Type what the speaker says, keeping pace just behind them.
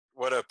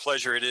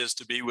pleasure it is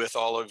to be with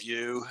all of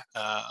you.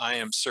 I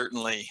am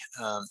certainly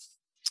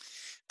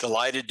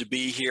delighted to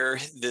be here.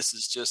 This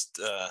is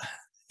just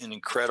an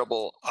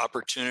incredible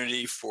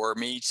opportunity for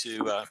me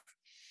to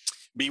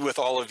be with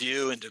all of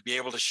you and to be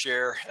able to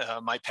share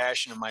my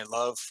passion and my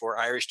love for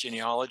Irish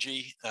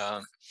genealogy.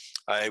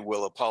 I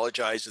will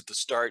apologize at the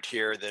start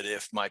here that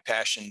if my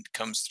passion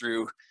comes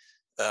through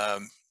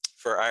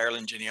for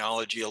Ireland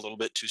genealogy a little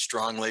bit too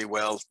strongly,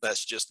 well,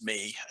 that's just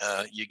me.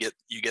 You get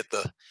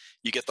the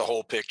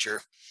whole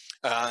picture.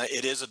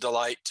 It is a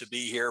delight to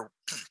be here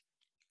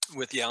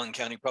with the Allen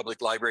County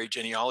Public Library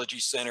Genealogy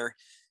Center.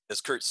 As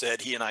Kurt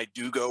said, he and I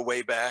do go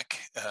way back.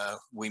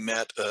 We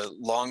met a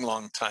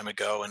long time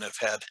ago and have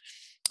had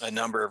a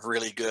number of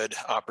really good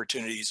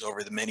opportunities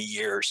over the many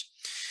years.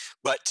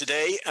 But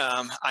today,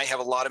 I have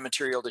a lot of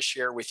material to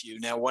share with you.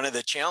 Now, one of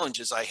the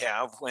challenges I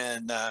have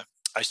when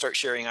I start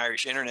sharing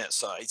Irish internet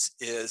sites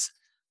is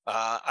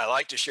I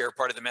like to share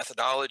part of the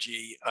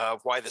methodology of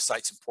why the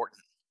site's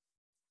important.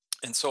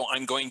 And so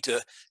I'm going to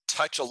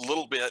touch a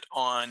little bit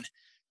on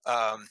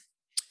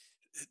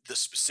the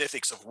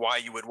specifics of why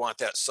you would want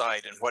that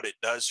site and what it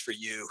does for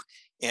you.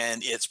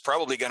 And it's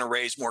probably going to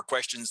raise more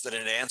questions than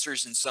it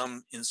answers in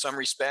some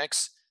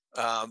respects,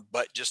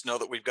 but just know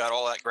that we've got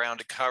all that ground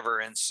to cover.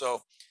 And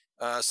so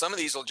some of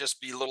these will just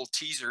be little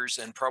teasers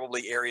and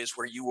probably areas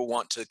where you will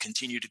want to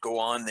continue to go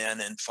on then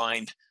and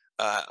find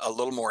a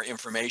little more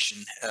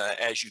information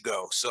as you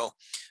go. So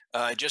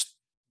just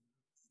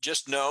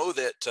know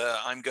that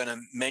I'm going to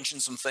mention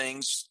some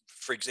things,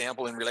 for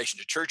example, in relation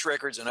to church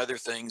records and other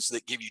things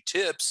that give you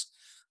tips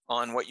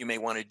on what you may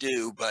want to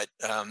do, but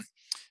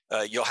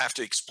you'll have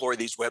to explore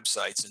these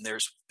websites, and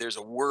there's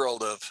a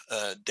world of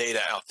data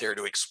out there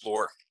to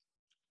explore.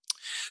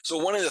 So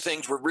one of the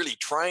things we're really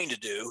trying to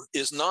do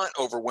is not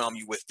overwhelm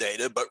you with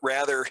data, but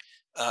rather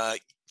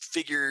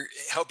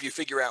help you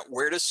figure out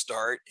where to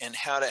start and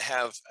how to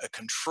have a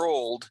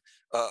controlled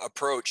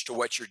approach to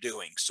what you're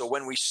doing. So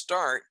when we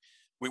start,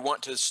 we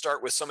want to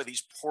start with some of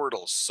these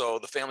portals. So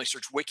the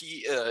FamilySearch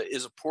Wiki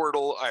is a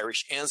portal,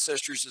 Irish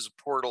Ancestors is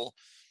a portal.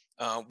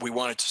 We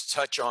wanted to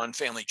touch on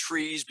family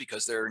trees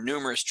because there are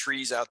numerous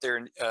trees out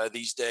there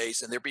these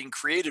days, and they're being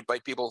created by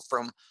people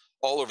from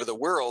all over the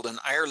world. And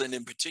Ireland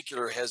in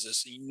particular has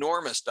this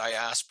enormous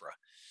diaspora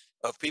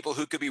of people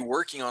who could be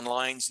working on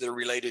lines that are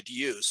related to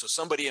you. So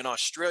somebody in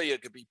Australia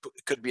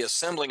could be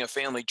assembling a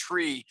family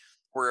tree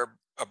where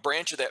a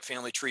branch of that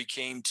family tree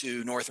came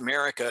to North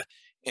America,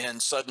 and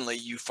suddenly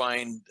you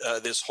find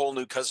this whole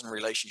new cousin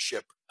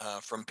relationship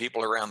from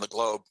people around the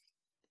globe.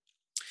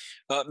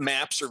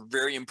 Maps are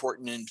very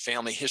important in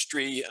family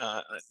history.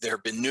 There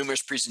have been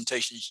numerous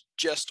presentations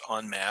just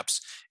on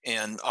maps,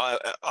 and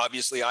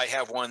obviously I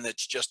have one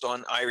that's just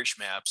on Irish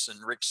maps,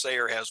 and Rick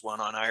Sayer has one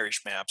on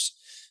Irish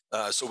maps.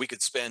 So we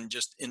could spend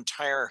just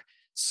entire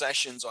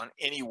sessions on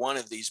any one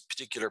of these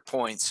particular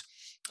points.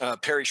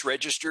 Parish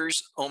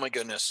registers, oh my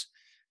goodness.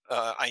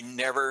 I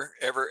never,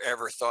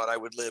 ever thought I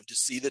would live to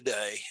see the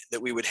day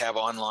that we would have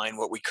online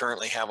what we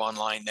currently have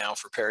online now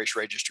for parish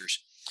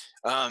registers.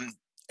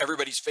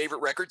 Everybody's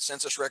favorite record,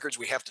 census records,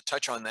 we have to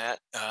touch on that.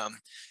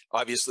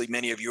 Obviously,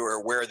 many of you are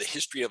aware of the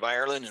history of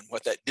Ireland and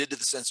what that did to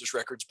the census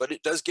records, but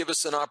it does give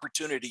us an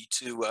opportunity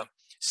to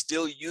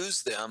still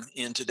use them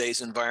in today's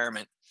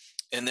environment.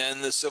 And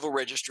then the civil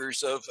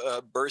registers of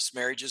births,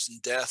 marriages,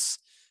 and deaths.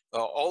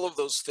 All of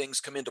those things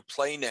come into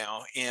play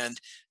now,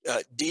 and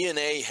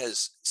DNA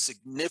has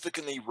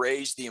significantly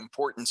raised the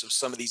importance of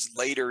some of these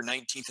later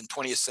 19th and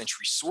 20th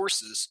century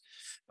sources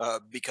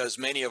because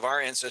many of our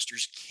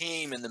ancestors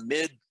came in the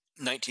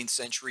mid-19th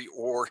century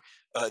or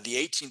the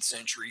 18th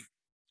century,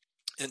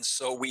 and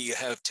so we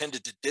have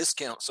tended to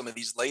discount some of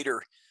these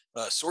later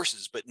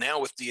sources. But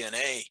now with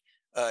DNA,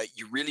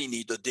 you really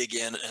need to dig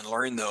in and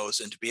learn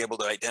those and to be able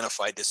to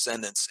identify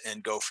descendants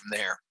and go from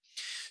there.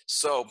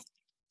 So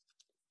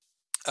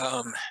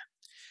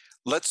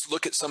let's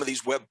look at some of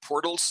these web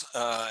portals.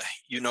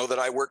 You know that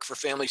I work for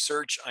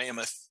FamilySearch. I am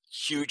a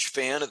huge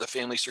fan of the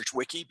FamilySearch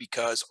Wiki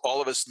because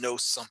all of us know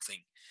something.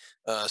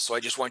 So I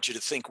just want you to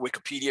think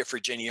Wikipedia for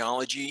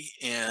genealogy,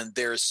 and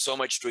there's so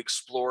much to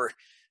explore.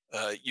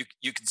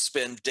 You can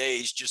spend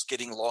days just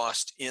getting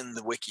lost in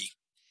the wiki.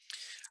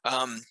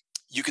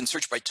 You can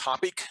search by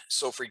topic.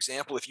 So for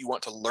example, if you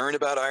want to learn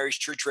about Irish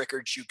church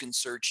records, you can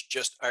search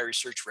just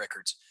Irish church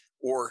records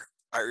or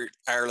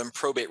Ireland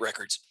probate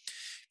records.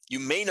 You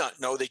may not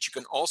know that you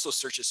can also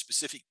search a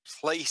specific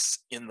place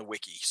in the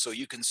wiki. So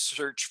you can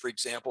search, for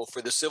example,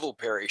 for the civil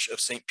parish of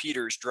St.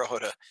 Peter's,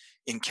 Drogheda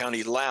in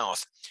County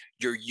Louth.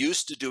 You're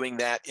used to doing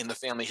that in the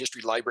Family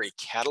History Library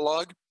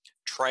catalog.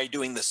 Try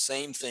doing the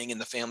same thing in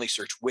the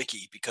FamilySearch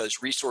Wiki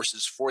because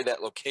resources for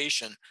that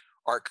location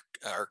are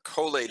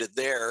collated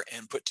there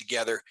and put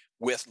together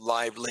with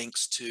live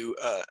links to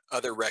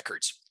other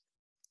records.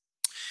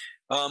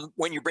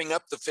 When you bring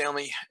up the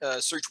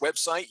FamilySearch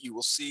website, you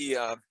will see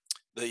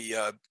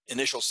the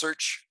initial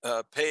search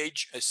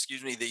page,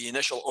 the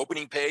initial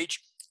opening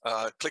page.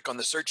 Click on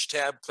the search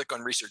tab, click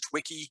on Research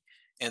Wiki,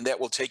 and that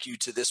will take you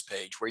to this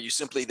page where you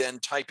simply then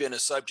type in a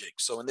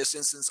subject. So in this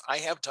instance, I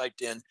have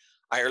typed in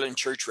Ireland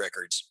church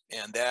records.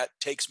 And that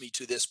takes me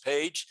to this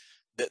page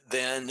that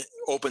then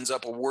opens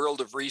up a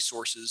world of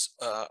resources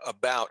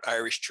about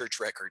Irish church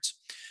records.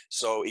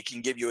 So it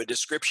can give you a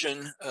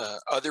description,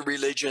 other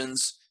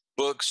religions,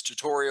 books,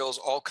 tutorials,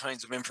 all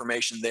kinds of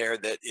information there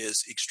that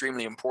is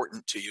extremely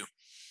important to you.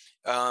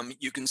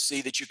 You can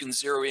see that you can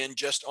zero in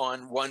just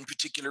on one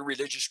particular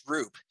religious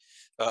group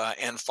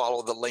and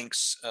follow the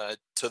links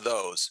to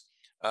those.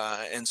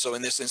 And so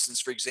in this instance,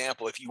 for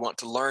example, if you want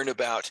to learn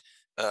about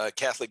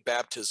Catholic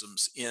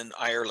baptisms in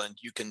Ireland,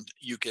 you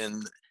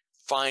can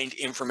find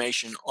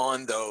information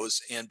on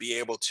those and be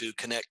able to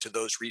connect to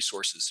those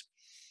resources.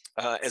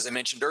 As I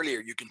mentioned earlier,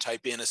 you can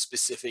type in a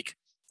specific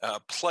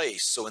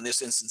place. So in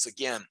this instance,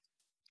 again,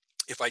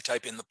 if I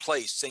type in the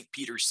place, St.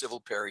 Peter's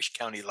Civil Parish,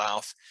 County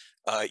Louth,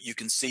 you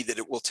can see that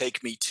it will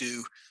take me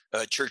to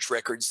church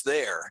records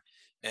there.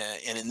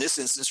 And in this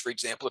instance, for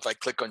example, if I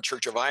click on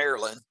Church of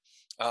Ireland,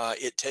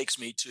 it takes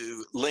me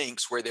to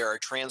links where there are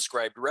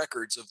transcribed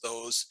records of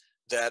those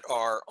that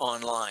are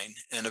online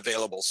and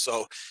available.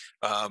 So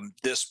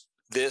this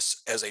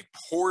as a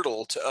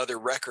portal to other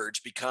records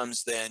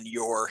becomes then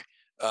your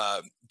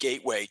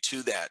gateway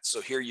to that.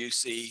 So here you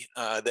see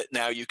that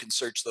now you can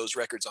search those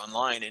records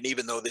online. And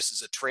even though this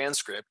is a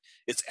transcript,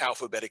 it's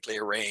alphabetically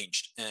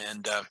arranged.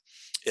 And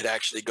it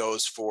actually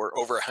goes for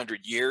over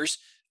 100 years.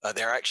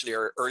 There actually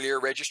are earlier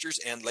registers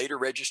and later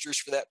registers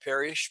for that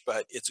parish,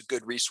 but it's a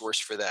good resource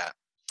for that.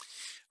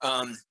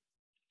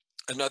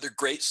 Another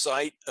great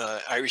site,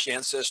 Irish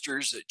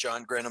Ancestors at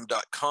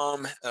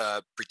johngrenham.com,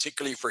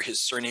 particularly for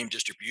his surname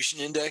distribution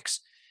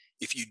index.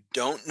 If you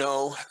don't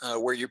know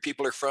where your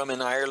people are from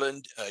in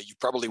Ireland, you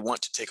probably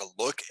want to take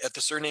a look at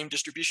the surname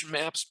distribution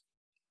maps.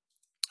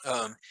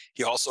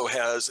 He also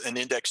has an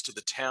index to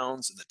the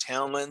towns and the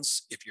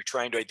townlands if you're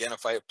trying to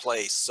identify a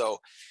place. So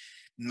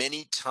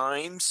many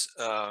times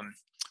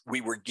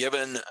we were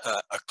given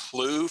a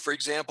clue, for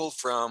example,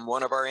 from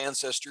one of our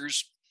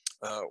ancestors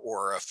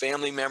or a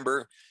family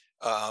member,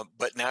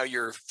 but now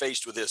you're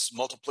faced with this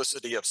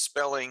multiplicity of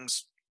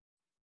spellings.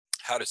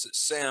 How does it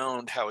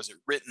sound? How is it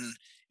written?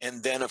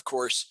 And then, of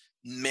course,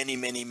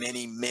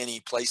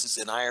 many places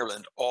in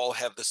Ireland all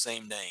have the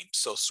same name.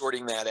 So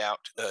sorting that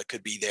out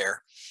could be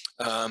there.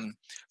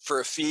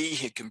 For a fee,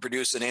 he can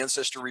produce an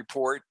ancestor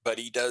report, but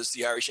he does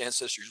the Irish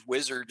Ancestors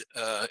Wizard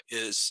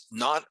is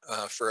not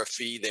for a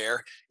fee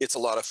there. It's a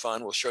lot of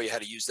fun. We'll show you how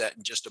to use that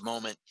in just a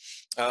moment.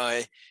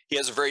 He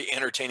has a very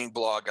entertaining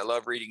blog. I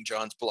love reading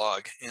John's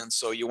blog. And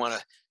so you want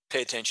to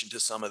pay attention to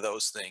some of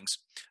those things.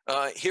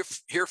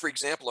 Here, for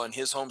example, on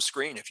his home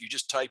screen, if you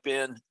just type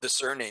in the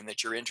surname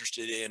that you're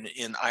interested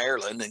in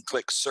Ireland and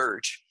click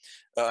search,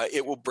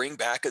 it will bring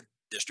back a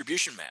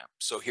distribution map.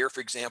 So here,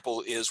 for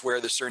example, is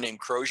where the surname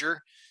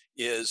Crozier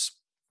is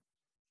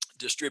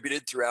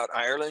distributed throughout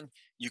Ireland.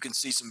 You can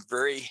see some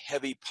very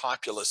heavy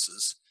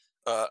populaces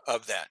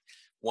of that.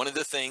 One of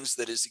the things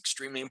that is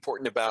extremely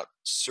important about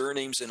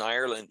surnames in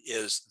Ireland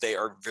is they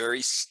are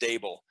very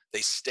stable.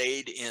 They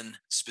stayed in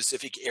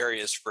specific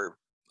areas for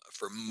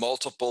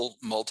multiple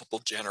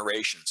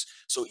generations.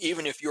 So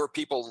even if your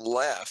people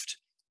left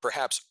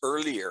perhaps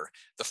earlier,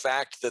 the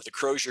fact that the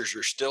Croziers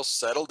are still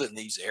settled in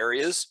these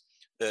areas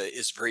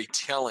is very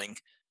telling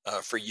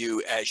for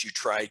you as you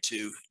try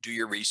to do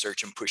your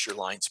research and push your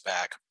lines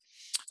back.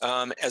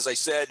 As I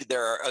said,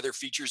 there are other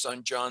features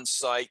on John's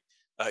site.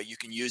 You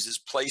can use his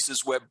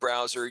Places web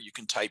browser. You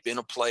can type in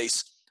a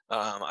place.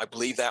 I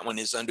believe that one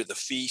is under the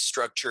fee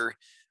structure.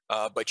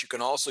 But you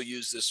can also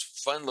use this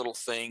fun little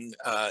thing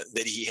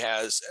that he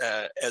has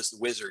as the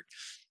wizard.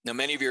 Now,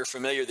 many of you are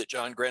familiar that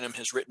John Grenham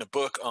has written a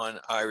book on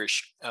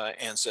Irish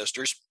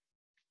ancestors,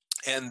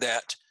 and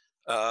that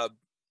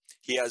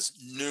he has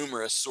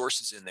numerous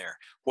sources in there.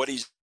 What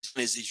he's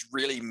done is he's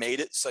really made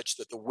it such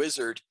that the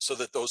wizard, so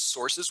that those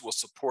sources will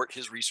support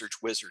his research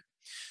wizard.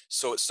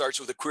 So it starts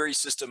with a query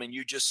system, and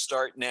you just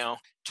start now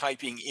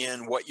typing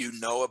in what you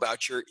know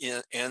about your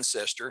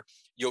ancestor.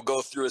 You'll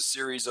go through a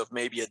series of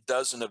maybe a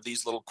dozen of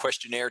these little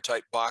questionnaire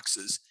type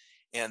boxes,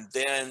 and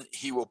then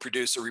he will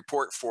produce a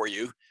report for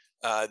you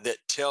that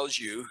tells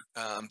you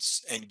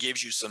and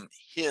gives you some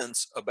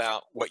hints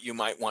about what you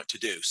might want to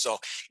do. So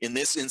in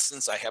this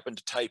instance, I happen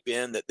to type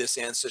in that this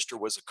ancestor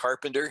was a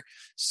carpenter.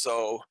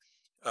 So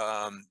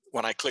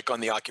when I click on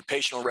the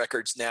occupational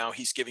records now,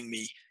 he's giving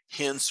me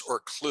hints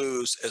or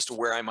clues as to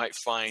where I might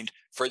find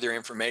further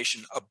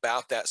information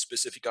about that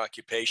specific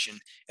occupation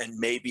and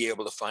may be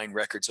able to find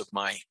records of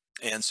my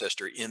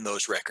ancestor in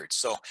those records.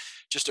 So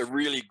just a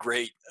really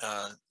great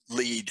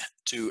lead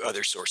to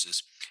other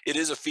sources. It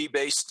is a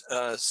fee-based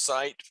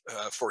site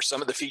for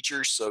some of the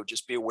features, so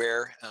just be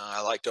aware.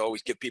 I like to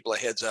always give people a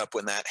heads up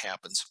when that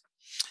happens.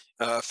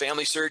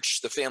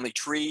 FamilySearch, the family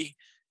tree,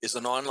 is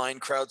an online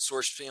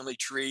crowdsourced family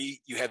tree.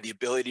 You have the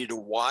ability to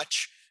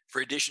watch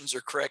for additions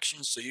or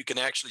corrections, so you can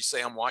actually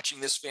say, I'm watching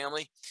this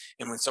family,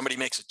 and when somebody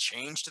makes a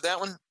change to that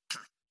one,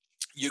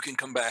 you can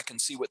come back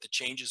and see what the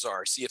changes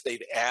are, see if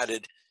they've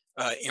added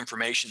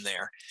information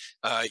there.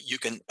 You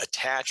can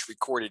attach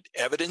recorded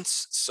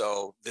evidence.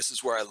 So this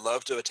is where I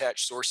love to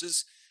attach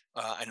sources.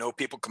 I know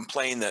people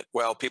complain that,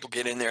 well, people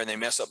get in there and they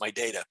mess up my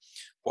data.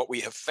 What we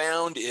have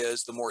found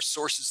is the more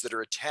sources that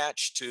are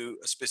attached to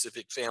a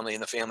specific family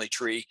in the family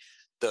tree,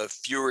 the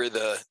fewer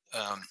the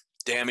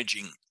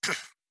damaging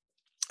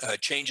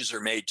changes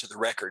are made to the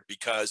record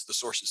because the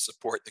sources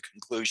support the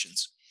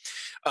conclusions.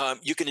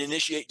 You can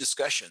initiate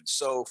discussions.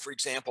 So, for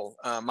example,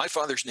 my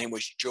father's name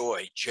was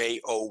Joy,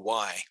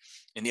 J-O-Y.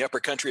 In the upper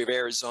country of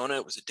Arizona,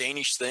 it was a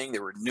Danish thing.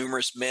 There were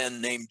numerous men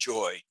named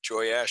Joy.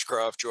 Joy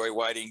Ashcroft, Joy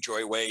Whiting,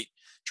 Joy Waite,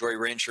 Joy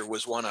Rencher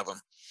was one of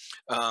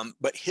them.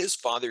 But his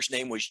father's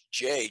name was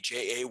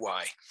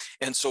J-A-Y.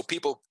 And so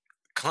people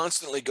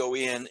constantly go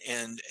in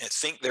and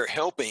think they're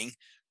helping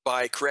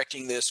by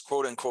correcting this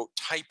quote unquote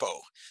typo.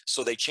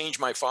 So they changed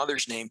my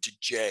father's name to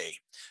J.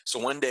 So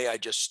one day I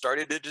just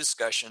started a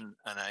discussion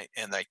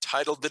and I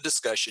titled the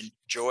discussion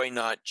Joy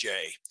Not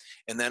J.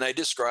 And then I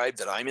described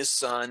that I'm his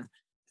son,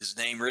 his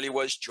name really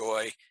was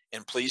Joy,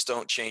 and please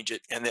don't change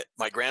it. And that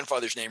my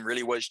grandfather's name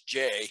really was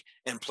J,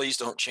 and please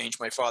don't change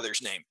my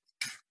father's name.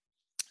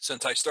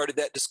 Since I started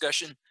that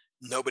discussion,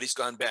 nobody's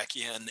gone back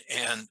in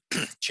and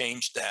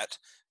changed that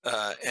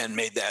and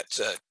made that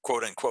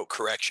quote unquote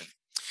correction.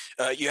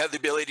 You have the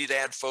ability to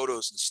add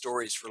photos and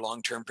stories for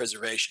long-term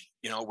preservation.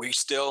 You know, we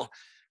still,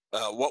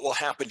 what will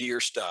happen to your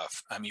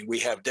stuff? I mean, we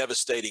have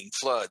devastating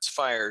floods,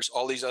 fires,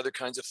 all these other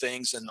kinds of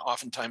things, and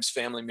oftentimes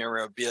family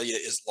memorabilia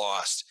is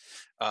lost.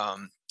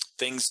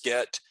 Things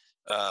get,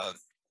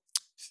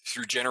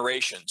 through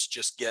generations,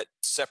 just get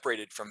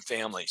separated from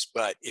families.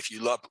 But if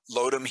you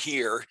load them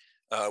here,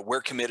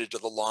 we're committed to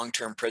the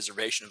long-term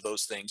preservation of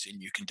those things,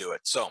 and you can do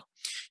it. So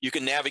you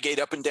can navigate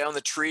up and down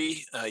the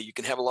tree. You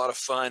can have a lot of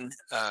fun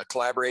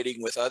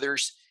collaborating with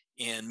others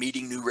and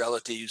meeting new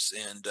relatives,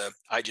 and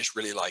I just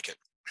really like it.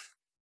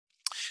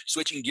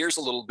 Switching gears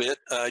a little bit,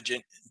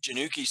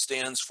 Genuki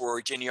stands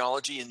for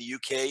genealogy in the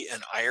UK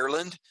and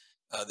Ireland.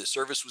 The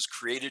service was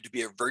created to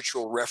be a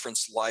virtual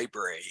reference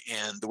library,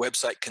 and the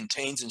website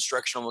contains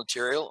instructional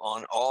material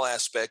on all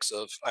aspects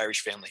of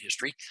Irish family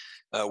history,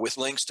 with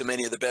links to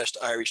many of the best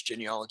Irish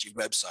genealogy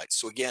websites.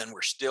 So again,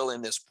 we're still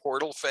in this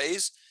portal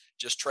phase,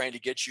 just trying to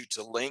get you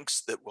to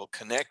links that will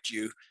connect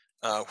you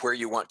where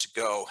you want to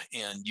go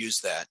and use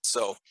that.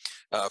 So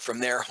from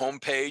their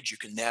homepage, you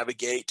can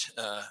navigate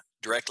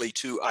directly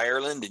to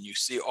Ireland, and you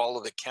see all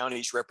of the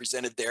counties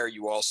represented there.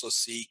 You also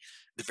see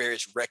the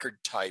various record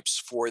types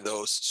for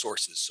those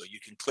sources. So you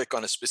can click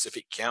on a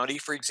specific county,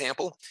 for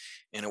example,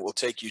 and it will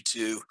take you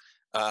to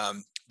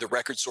the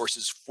record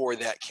sources for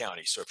that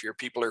county. So if your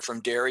people are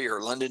from Derry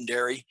or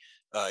Londonderry,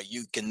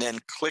 you can then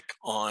click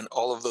on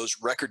all of those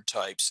record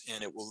types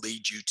and it will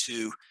lead you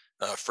to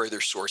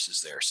further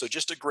sources there. So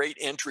just a great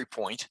entry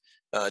point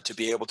to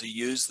be able to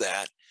use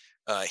that.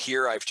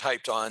 Here I've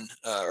typed on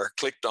or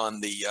clicked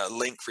on the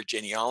link for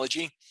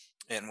genealogy.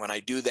 And when I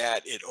do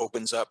that, it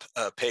opens up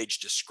a page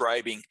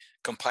describing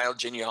compiled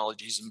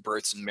genealogies and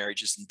births and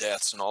marriages and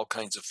deaths and all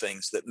kinds of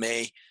things that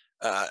may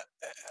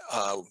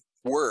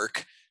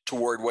work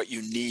toward what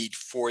you need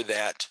for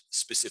that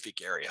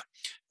specific area.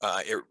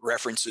 It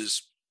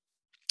references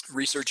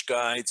research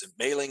guides and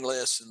mailing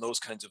lists and those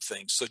kinds of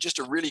things. So just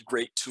a really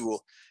great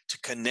tool to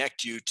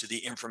connect you to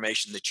the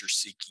information that you're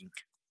seeking.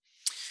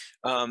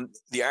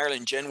 The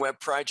Ireland GenWeb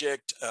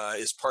project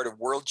is part of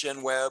World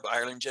GenWeb.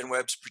 Ireland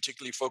GenWeb is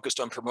particularly focused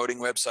on promoting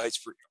websites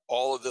for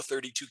all of the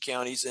 32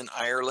 counties in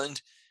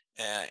Ireland.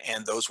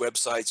 And those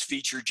websites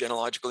feature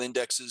genealogical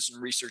indexes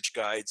and research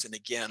guides. And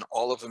again,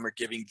 all of them are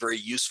giving very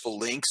useful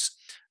links.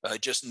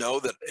 Just know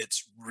that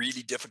it's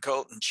really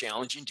difficult and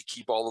challenging to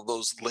keep all of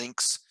those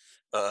links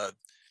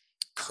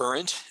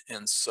current.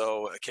 And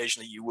so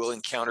occasionally you will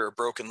encounter a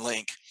broken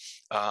link.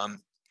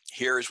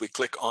 Here, as we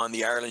click on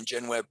the Ireland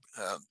GenWeb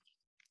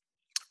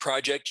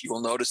project, you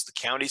will notice the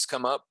counties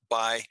come up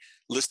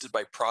listed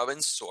by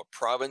province. So a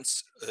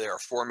province, there are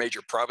 4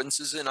 major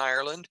provinces in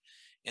Ireland,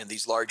 and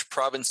these large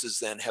provinces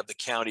then have the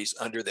counties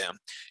under them.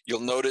 You'll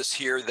notice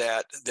here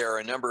that there are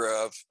a number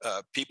of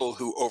people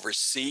who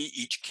oversee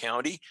each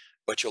county,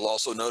 but you'll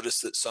also notice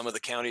that some of the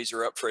counties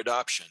are up for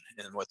adoption.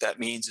 And what that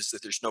means is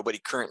that there's nobody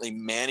currently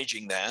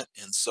managing that.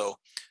 And so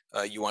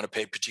you want to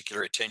pay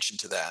particular attention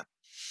to that.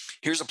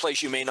 Here's a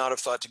place you may not have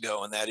thought to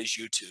go, and that is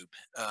YouTube.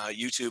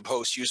 YouTube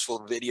hosts useful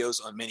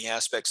videos on many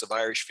aspects of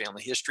Irish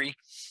family history.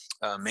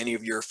 Many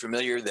of you are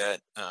familiar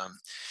that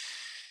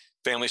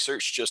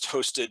FamilySearch just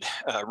hosted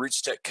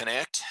Roots Tech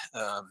Connect.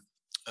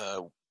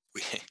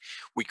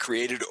 We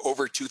created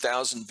over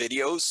 2,000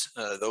 videos.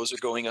 Those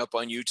are going up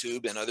on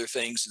YouTube and other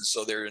things. And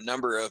so there are a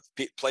number of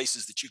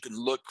places that you can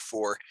look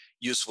for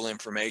useful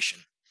information.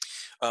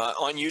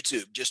 On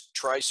YouTube, just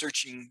try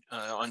searching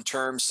on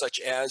terms such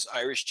as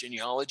Irish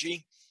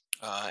genealogy,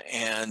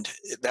 and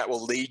that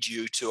will lead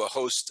you to a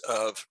host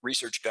of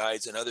research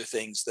guides and other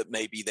things that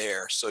may be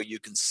there. So you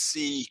can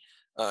see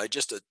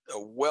just a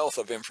wealth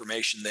of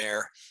information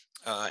there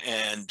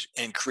and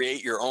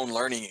create your own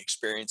learning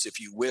experience, if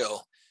you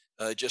will,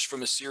 just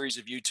from a series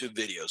of YouTube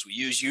videos. We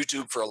use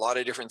YouTube for a lot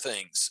of different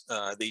things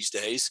these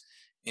days.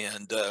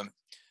 And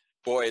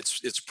boy,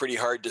 it's pretty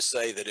hard to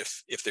say that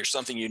if there's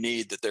something you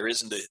need, that there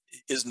isn't a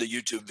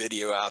YouTube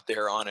video out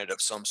there on it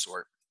of some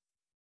sort.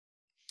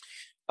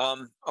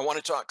 I want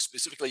to talk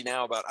specifically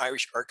now about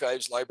Irish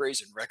archives,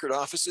 libraries, and record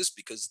offices,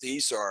 because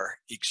these are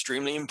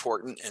extremely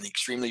important and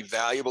extremely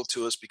valuable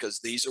to us, because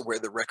these are where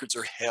the records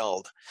are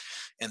held,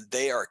 and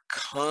they are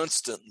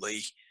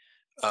constantly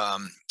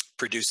um,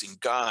 producing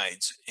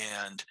guides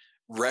and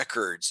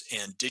records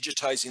and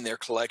digitizing their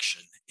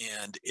collection.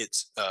 And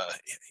it's,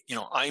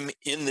 I'm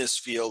in this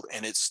field,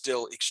 and it's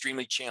still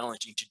extremely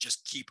challenging to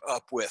just keep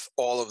up with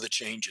all of the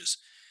changes.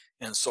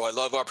 And so I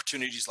love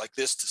opportunities like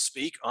this to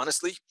speak,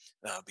 honestly,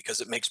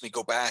 because it makes me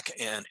go back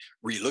and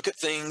relook at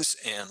things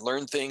and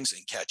learn things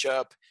and catch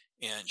up.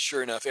 And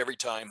sure enough, every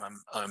time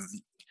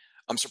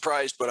I'm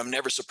surprised, but I'm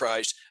never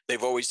surprised.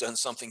 They've always done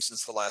something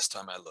since the last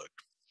time I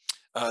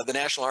looked. The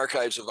National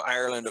Archives of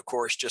Ireland, of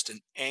course, just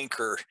an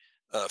anchor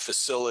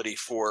facility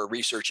for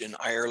research in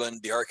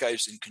Ireland. The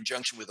archives, in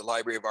conjunction with the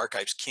Library of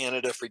Archives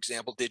Canada, for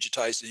example,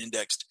 digitized and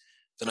indexed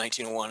the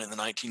 1901 and the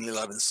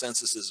 1911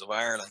 censuses of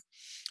Ireland.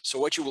 So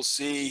what you will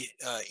see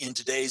in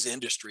today's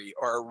industry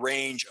are a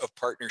range of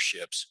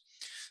partnerships.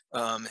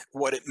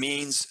 What it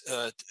means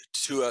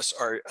to us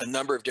are a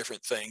number of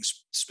different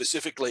things,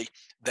 specifically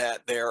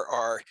that there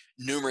are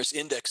numerous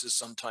indexes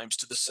sometimes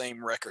to the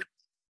same record.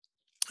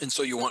 And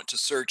so you want to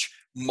search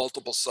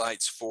multiple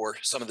sites for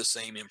some of the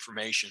same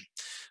information.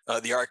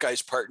 The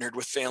archives partnered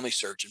with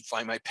FamilySearch and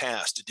Find My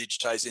Past to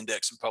digitize,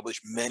 index, and publish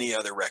many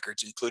other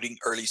records, including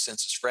early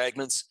census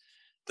fragments,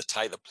 the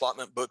tithe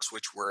allotment books,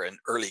 which were an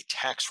early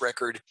tax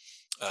record,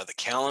 the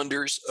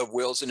calendars of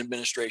wills and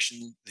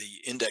administration, the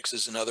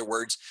indexes, in other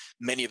words.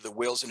 Many of the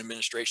wills and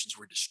administrations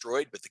were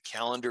destroyed, but the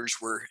calendars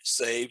were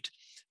saved.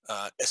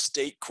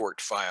 Estate court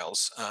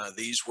files.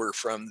 These were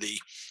from the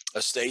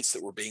estates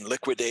that were being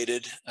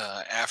liquidated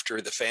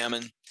after the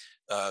famine.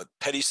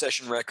 Petty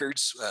session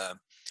records.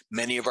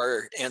 Many of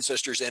our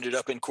ancestors ended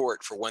up in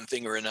court for one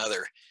thing or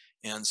another.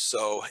 And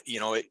so,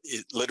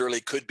 it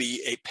literally could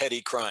be a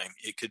petty crime.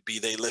 It could be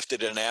they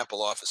lifted an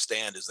apple off a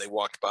stand as they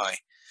walked by.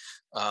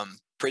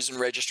 Prison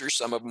registers,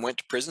 some of them went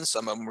to prison,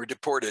 some of them were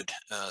deported.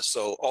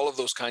 So all of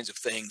those kinds of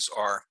things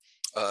are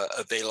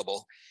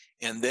available.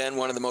 And then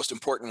one of the most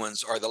important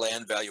ones are the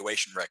land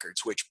valuation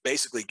records, which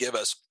basically give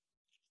us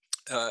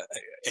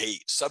a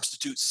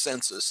substitute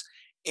census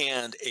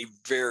and a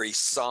very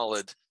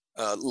solid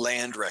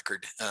land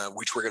record,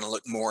 which we're going to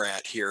look more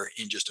at here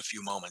in just a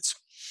few moments.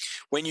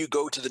 When you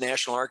go to the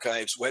National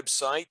Archives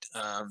website,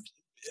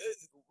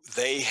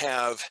 they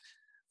have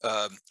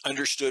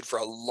understood for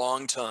a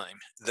long time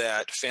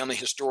that family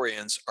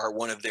historians are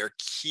one of their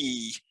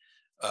key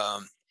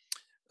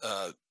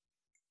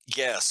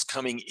guests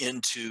coming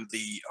into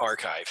the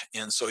archive.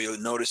 And so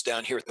you'll notice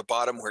down here at the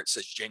bottom where it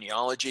says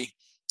genealogy,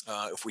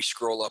 if we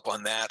scroll up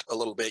on that a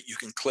little bit, you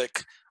can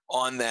click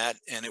on that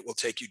and it will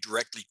take you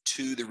directly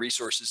to the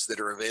resources that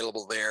are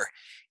available there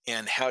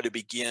and how to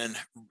begin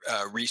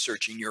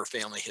researching your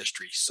family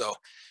history. So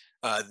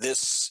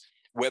this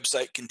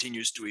website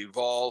continues to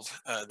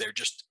evolve. They're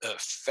just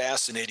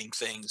fascinating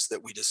things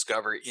that we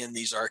discover in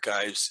these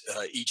archives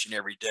each and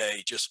every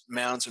day, just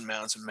mounds and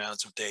mounds and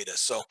mounds of data.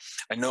 So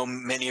I know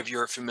many of you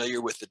are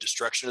familiar with the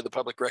destruction of the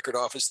Public Record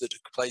Office that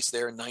took place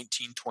there in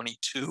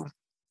 1922.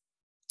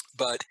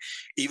 But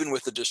even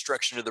with the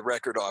destruction of the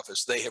Record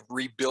Office, they have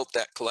rebuilt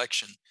that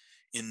collection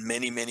in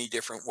many, many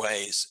different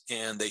ways,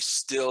 and they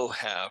still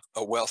have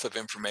a wealth of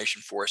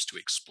information for us to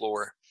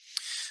explore.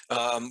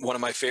 One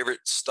of my favorite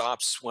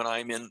stops when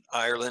I'm in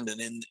Ireland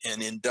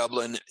and in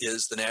Dublin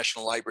is the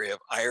National Library of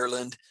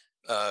Ireland.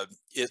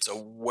 It's a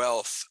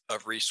wealth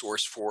of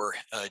resource for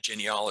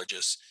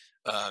genealogists.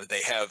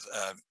 They have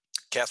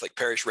Catholic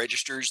parish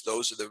registers.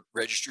 Those are the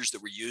registers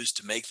that were used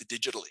to make the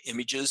digital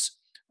images.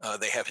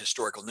 They have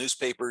historical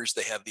newspapers.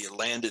 They have the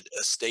landed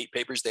estate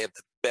papers. They have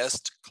the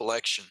best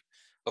collection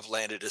of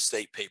landed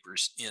estate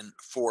papers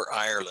for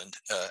Ireland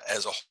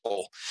as a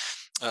whole.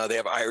 They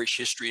have Irish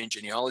history and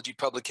genealogy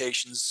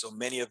publications. So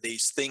many of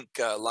these, think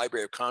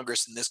Library of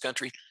Congress in this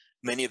country,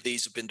 many of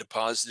these have been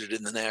deposited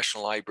in the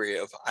National Library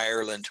of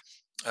Ireland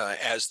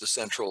as the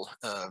central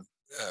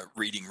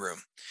reading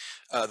room.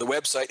 The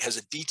website has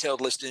a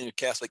detailed listing of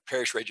Catholic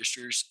parish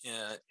registers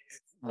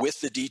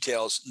with the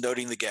details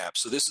noting the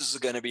gaps. So this is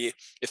going to be,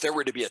 if there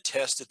were to be a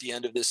test at the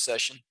end of this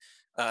session,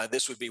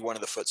 this would be one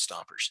of the foot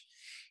stompers.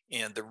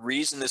 And the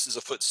reason this is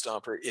a foot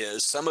stomper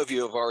is some of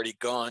you have already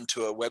gone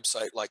to a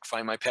website like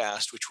Find My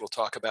Past, which we'll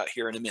talk about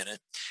here in a minute.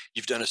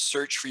 You've done a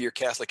search for your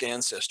Catholic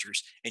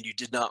ancestors and you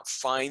did not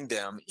find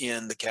them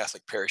in the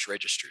Catholic parish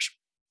registers.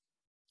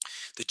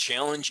 The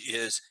challenge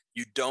is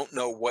you don't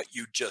know what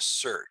you just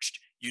searched.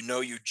 You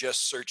know you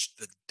just searched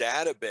the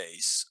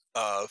database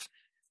of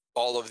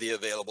all of the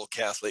available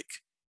Catholic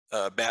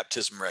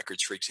baptism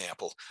records, for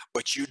example,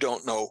 but you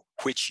don't know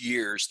which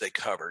years they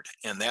covered.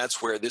 And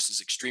that's where this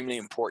is extremely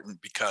important,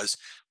 because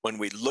when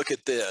we look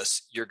at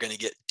this, you're going to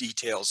get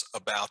details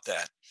about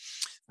that.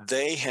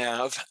 They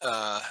have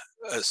a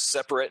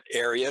separate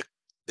area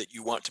that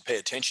you want to pay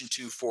attention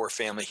to for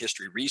family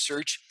history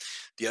research.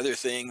 The other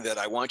thing that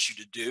I want you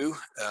to do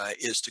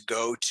is to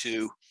go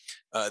to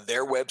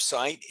their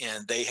website,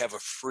 and they have a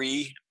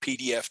free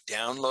PDF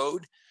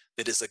download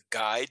that is a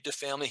guide to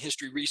family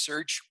history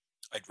research.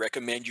 I'd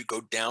recommend you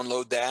go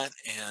download that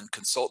and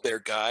consult their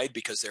guide,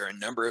 because there are a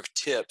number of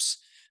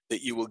tips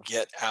that you will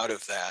get out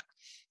of that.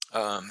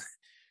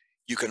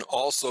 You can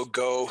also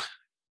go,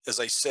 as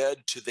I said,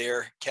 to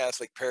their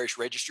Catholic parish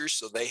registers.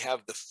 So they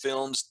have the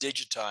films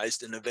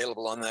digitized and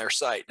available on their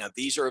site. Now,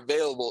 these are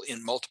available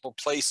in multiple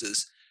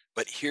places,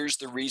 but here's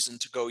the reason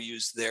to go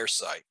use their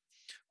site.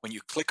 When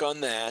you click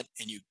on that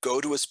and you go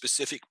to a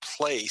specific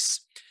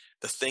place,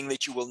 the thing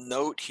that you will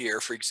note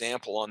here, for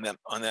example, on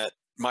that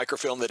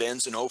microfilm that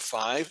ends in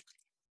 05,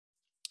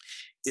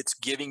 it's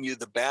giving you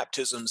the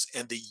baptisms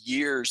and the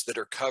years that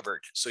are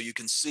covered. So you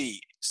can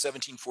see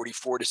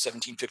 1744 to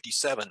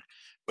 1757,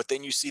 but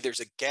then you see there's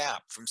a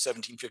gap from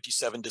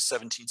 1757 to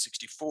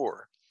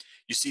 1764.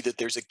 You see that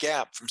there's a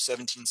gap from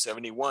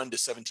 1771 to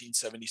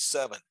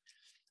 1777.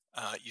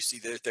 You see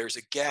that there's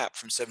a gap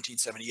from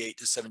 1778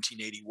 to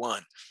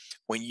 1781.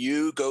 When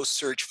you go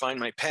search Find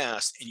My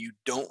Past and you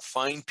don't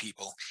find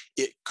people,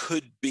 it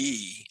could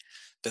be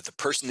that the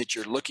person that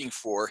you're looking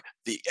for,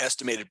 the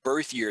estimated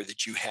birth year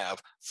that you have,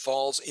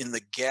 falls in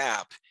the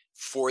gap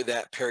for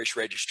that parish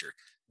register.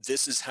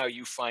 This is how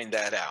you find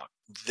that out.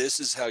 This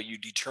is how you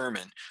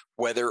determine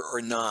whether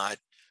or not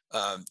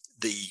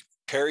the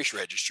parish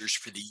registers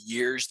for the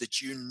years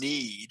that you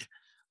need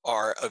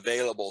are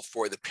available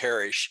for the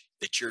parish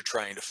that you're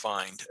trying to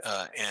find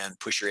and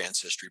push your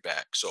ancestry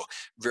back. So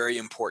very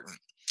important.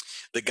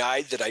 The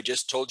guide that I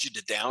just told you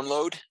to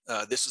download,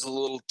 this is a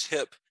little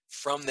tip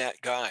from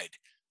that guide.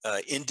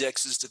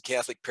 Indexes to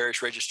Catholic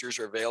parish registers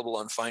are available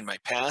on Find My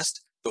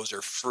Past. Those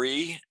are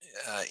free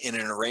in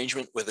an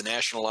arrangement with the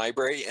National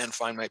Library and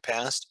Find My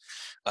Past.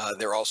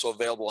 They're also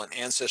available on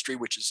Ancestry,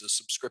 which is a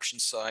subscription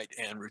site,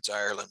 and Roots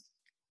Ireland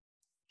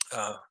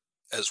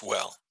as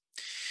well.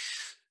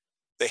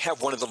 They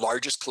have one of the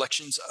largest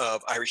collections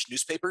of Irish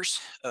newspapers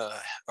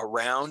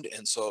around,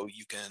 and so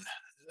you can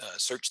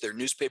search their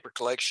newspaper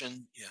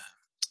collection. Yeah,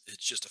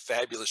 it's just a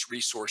fabulous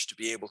resource to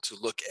be able to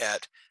look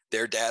at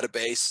their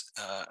database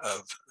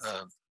of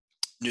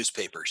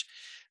newspapers.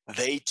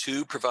 They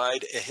too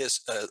provide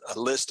a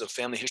list of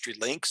family history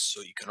links,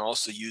 so you can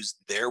also use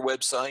their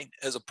website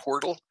as a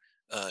portal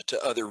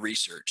to other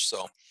research.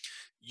 So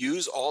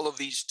use all of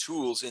these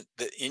tools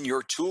in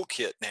your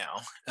toolkit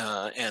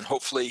now, and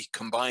hopefully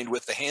combined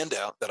with the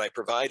handout that I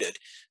provided,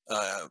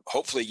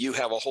 hopefully you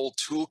have a whole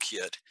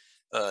toolkit,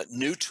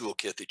 new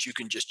toolkit that you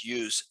can just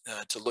use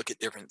to look at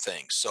different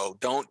things. So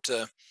don't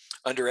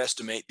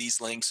underestimate these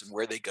links and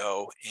where they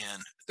go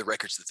and the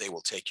records that they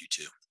will take you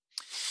to.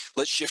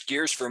 Let's shift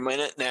gears for a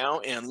minute now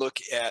and look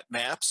at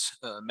maps,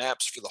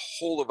 maps for the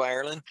whole of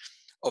Ireland.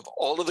 Of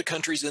all of the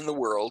countries in the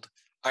world,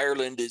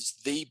 Ireland is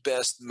the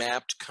best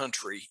mapped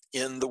country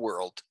in the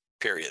world,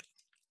 period.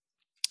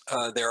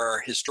 There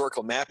are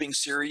historical mapping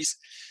series.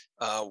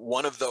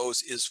 One of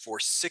those is for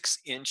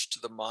 6-inch to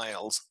the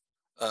miles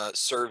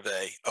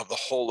survey of the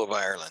whole of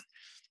Ireland.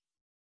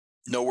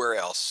 Nowhere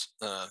else.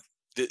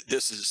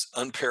 This is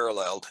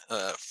unparalleled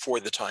for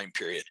the time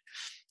period.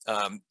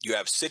 You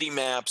have city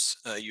maps,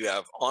 you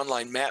have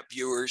online map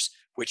viewers,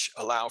 which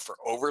allow for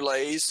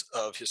overlays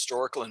of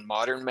historical and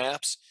modern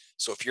maps.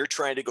 So if you're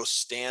trying to go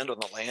stand on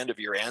the land of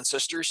your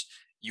ancestors,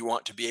 you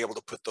want to be able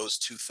to put those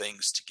two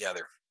things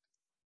together.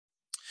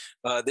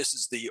 This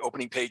is the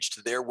opening page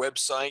to their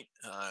website.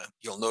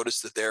 You'll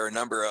notice that there are a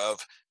number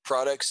of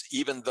products.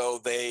 Even though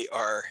they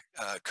are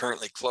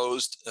currently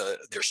closed,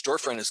 their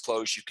storefront is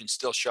closed, you can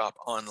still shop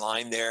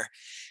online there.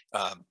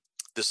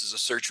 This is a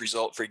search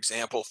result, for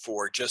example,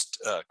 for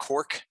just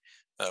Cork,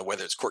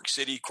 whether it's Cork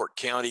City, Cork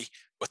County,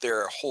 but there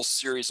are a whole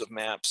series of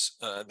maps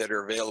that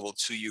are available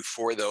to you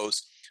for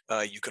those.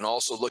 You can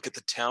also look at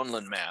the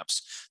townland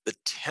maps. The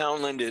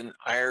townland in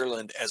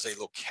Ireland as a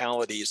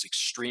locality is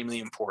extremely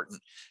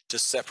important to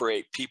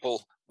separate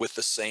people with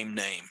the same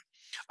name.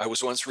 I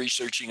was once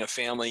researching a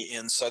family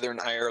in Southern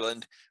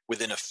Ireland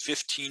within a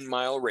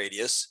 15-mile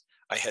radius.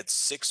 I had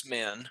 6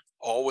 men,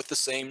 all with the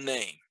same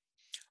name.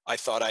 I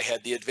thought I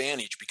had the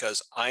advantage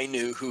because I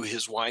knew who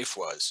his wife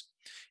was.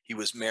 He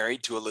was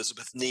married to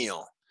Elizabeth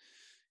Neal.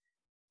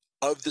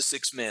 Of the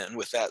 6 men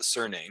with that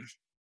surname,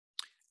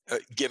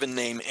 given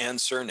name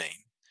and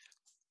surname,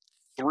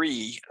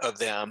 3 of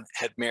them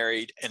had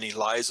married an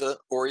Eliza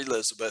or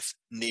Elizabeth,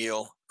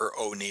 Neal or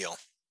O'Neill.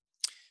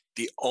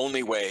 The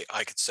only way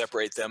I could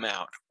separate them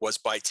out was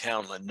by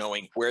townland,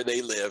 knowing where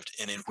they lived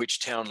and in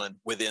which townland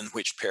within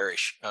which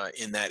parish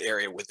in that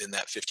area within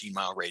that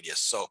 15-mile radius.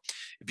 So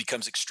it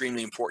becomes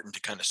extremely important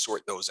to kind of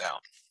sort those out.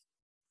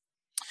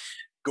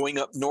 Going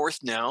up north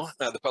now,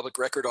 the Public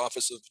Record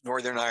Office of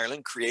Northern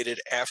Ireland, created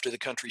after the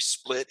country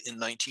split in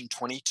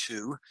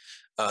 1922.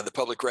 The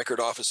Public Record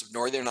Office of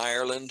Northern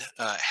Ireland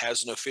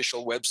has an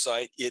official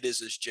website. It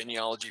is as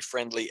genealogy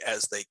friendly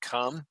as they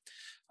come.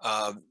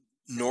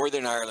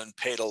 Northern Ireland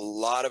paid a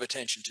lot of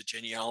attention to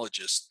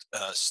genealogists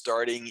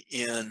starting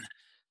in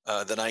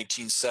the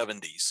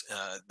 1970s.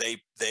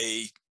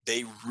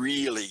 They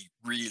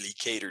really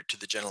catered to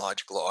the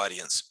genealogical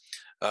audience.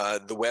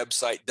 The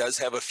website does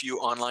have a few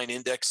online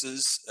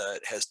indexes.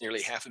 It has nearly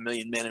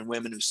 500,000 men and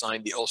women who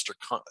signed the Ulster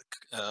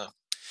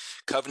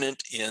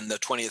Covenant in the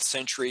 20th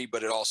century,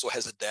 but it also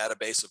has a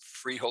database of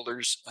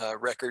freeholders'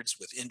 records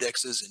with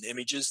indexes and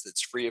images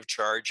that's free of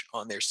charge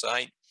on their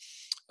site.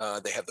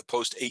 They have the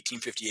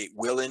post-1858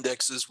 will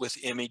indexes with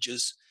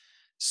images.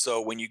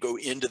 So when you go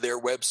into their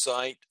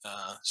website,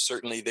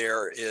 certainly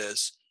there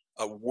is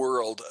a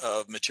world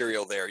of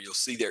material there. You'll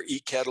see their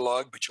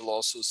e-catalog, but you'll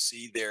also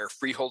see their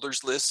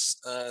freeholders lists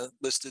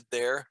listed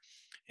there.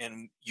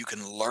 And you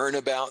can learn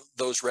about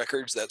those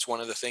records. That's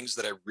one of the things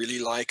that I really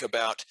like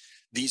about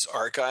these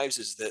archives,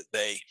 is that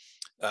they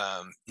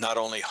not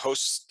only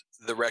host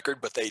the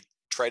record, but they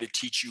try to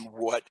teach you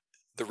what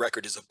the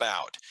record is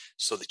about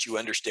so that you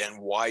understand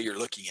why you're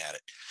looking at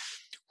it.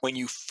 When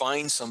you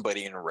find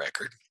somebody in a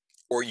record,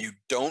 or you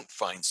don't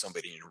find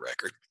somebody in a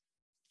record,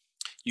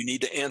 you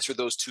need to answer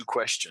those two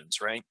questions,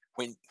 right?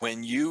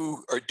 When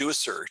you do a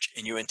search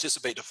and you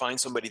anticipate to find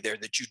somebody there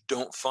that you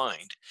don't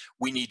find,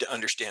 we need to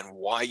understand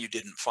why you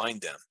didn't find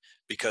them,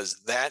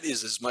 because that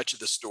is as much of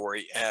the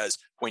story as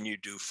when you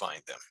do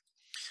find them.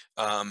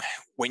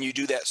 When you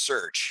do that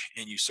search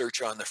and you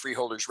search on the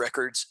freeholders'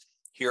 records,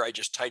 here I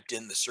just typed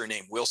in the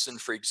surname Wilson,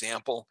 for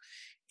example,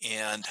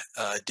 and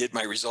did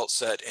my result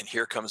set, and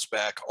here comes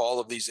back all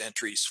of these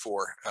entries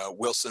for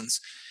Wilsons.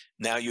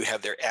 Now you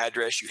have their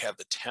address, you have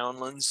the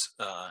townlands,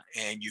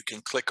 and you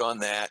can click on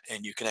that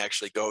and you can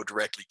actually go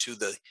directly to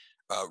the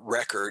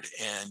record,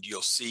 and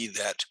you'll see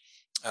that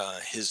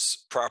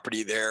his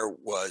property there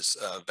was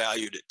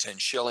valued at 10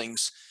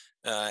 shillings,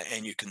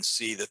 and you can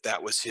see that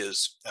that was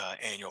his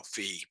annual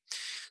fee.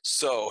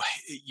 So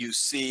you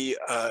see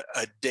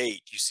a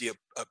date, you see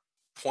a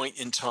point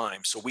in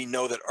time. So we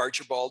know that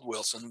Archibald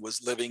Wilson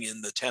was living in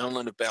the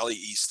townland of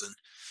Ballyeaston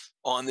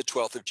on the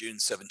 12th of June,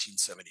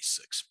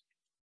 1776.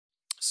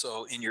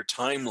 So in your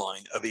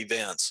timeline of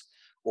events,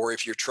 or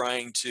if you're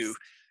trying to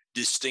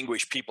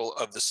distinguish people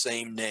of the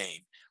same name,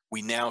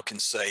 we now can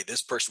say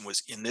this person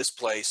was in this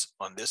place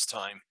on this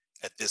time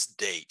at this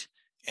date,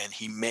 and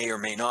he may or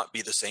may not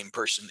be the same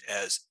person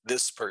as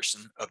this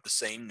person of the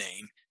same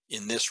name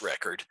in this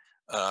record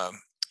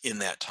in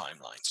that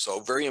timeline. So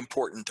very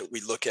important that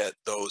we look at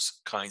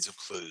those kinds of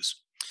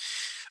clues.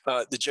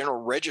 The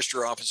General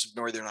Register Office of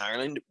Northern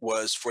Ireland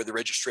was for the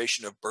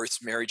registration of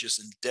births, marriages,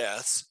 and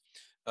deaths.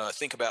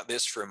 Think about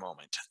this for a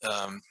moment.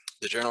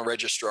 The General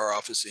Registrar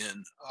Office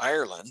in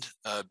Ireland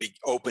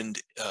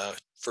opened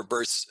for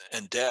births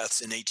and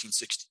deaths in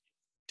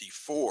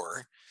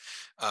 1864.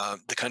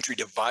 The country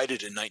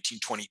divided in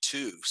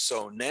 1922.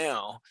 So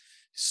now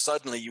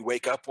suddenly you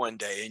wake up one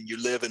day and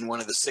you live in one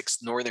of the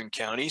 6 northern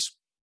counties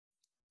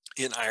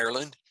in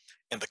Ireland,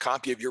 and the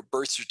copy of your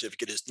birth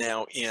certificate is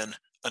now in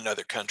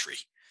another country.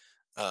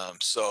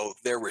 So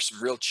there were some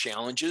real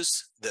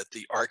challenges that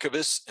the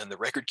archivists and the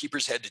record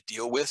keepers had to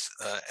deal with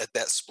at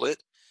that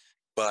split.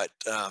 But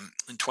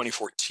in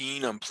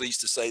 2014, I'm pleased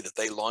to say that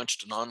they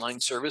launched an online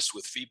service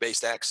with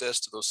fee-based access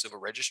to those civil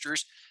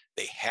registers.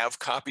 They have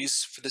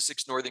copies for the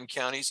 6 northern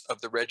counties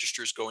of the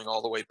registers going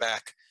all the way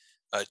back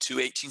to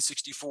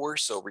 1864.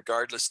 So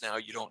regardless, now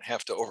you don't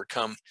have to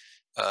overcome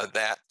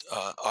that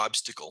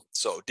obstacle.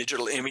 So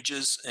digital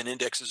images and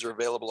indexes are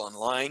available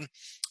online.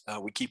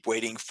 We keep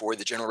waiting for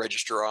the General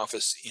Register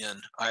Office in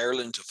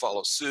Ireland to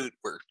follow suit.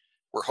 We're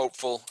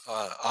hopeful,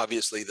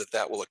 obviously,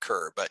 that will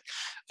occur. But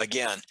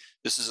again,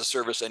 this is a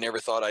service I never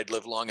thought I'd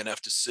live long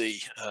enough to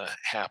see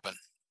happen.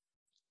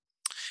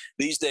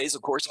 These days,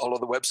 of course, all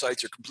of the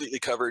websites are completely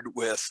covered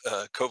with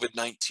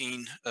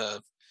COVID-19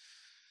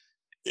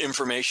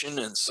 information.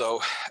 And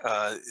so,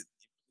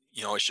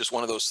 you know, it's just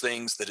one of those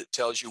things that it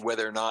tells you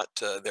whether or not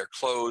they're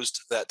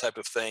closed, that type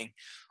of thing.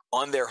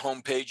 On their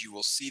homepage, you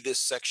will see this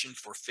section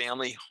for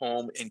family,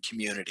 home, and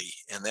community.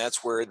 And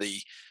that's where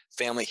the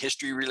family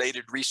history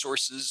related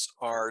resources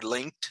are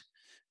linked.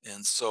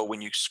 And so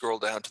when you scroll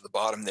down to the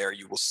bottom there,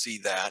 you will see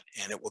that,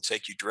 and it will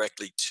take you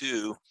directly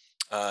to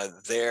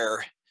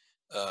their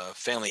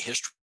family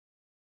history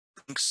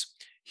links.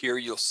 Here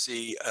you'll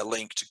see a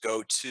link to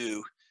go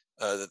to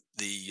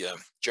the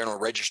General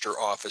Register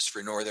Office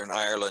for Northern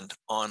Ireland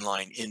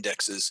online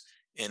indexes.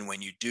 And when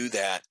you do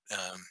that,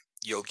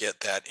 you'll get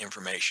that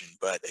information.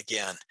 But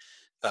again,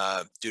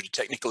 due to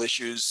technical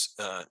issues,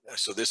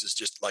 so this is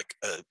just like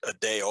a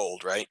day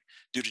old, right?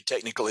 Due to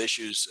technical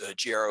issues,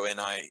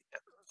 GRONI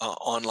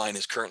online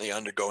is currently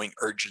undergoing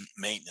urgent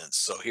maintenance.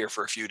 So here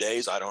for a few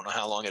days, I don't know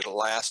how long it'll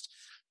last,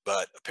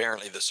 but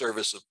apparently the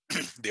service of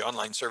the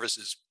online service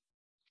is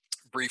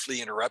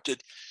briefly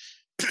interrupted.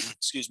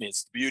 Excuse me,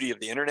 it's the beauty of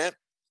the internet,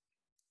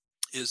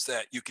 is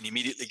that you can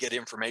immediately get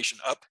information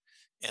up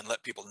and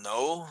let people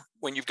know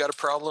when you've got a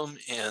problem,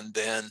 and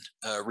then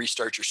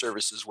restart your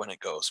services when it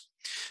goes.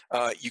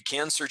 You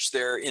can search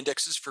their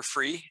indexes for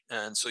free,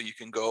 and so you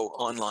can go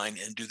online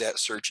and do that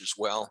search as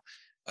well.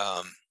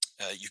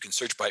 You can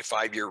search by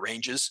 5-year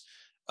ranges.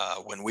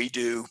 When we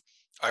do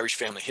Irish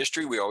family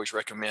history, we always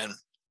recommend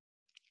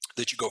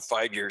that you go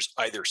 5 years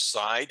either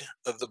side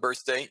of the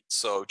birth date.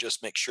 So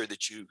just make sure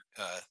that you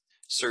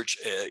search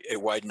a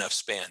wide enough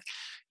span.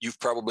 You've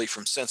probably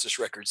from census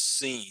records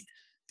seen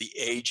the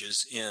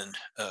ages in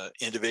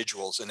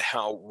individuals and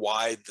how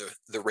wide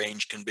the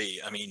range can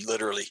be. I mean,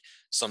 literally,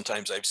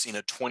 sometimes I've seen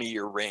a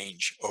 20-year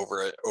range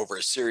over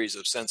a series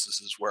of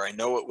censuses where I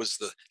know it was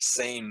the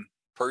same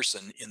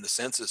person in the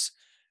census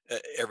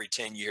every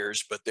 10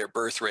 years, but their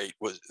birth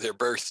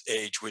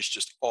age was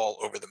just all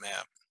over the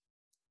map.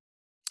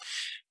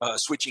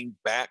 Switching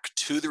back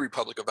to the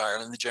Republic of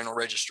Ireland, the General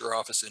Register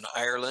Office in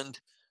Ireland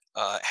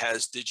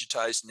has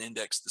digitized and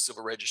indexed the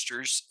civil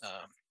registers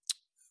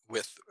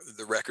with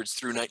the records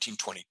through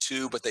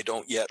 1922, but they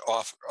don't yet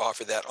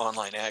offer that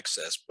online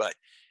access. But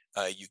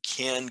you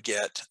can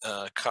get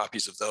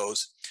copies of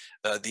those.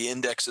 The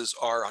indexes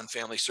are on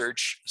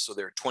FamilySearch, so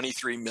there are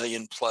 23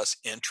 million plus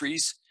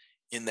entries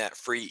in that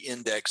free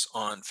index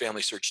on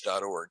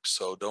FamilySearch.org.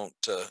 So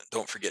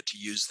don't forget to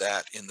use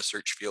that in the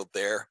search field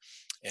there,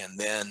 and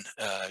then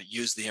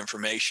use the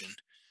information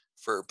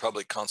for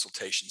public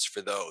consultations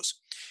for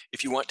those.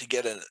 If you want to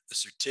get a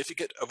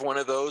certificate of one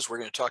of those, we're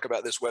going to talk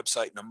about this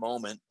website in a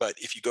moment, but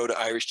if you go to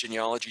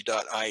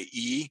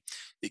irishgenealogy.ie,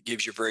 it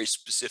gives you very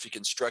specific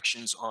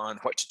instructions on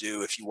what to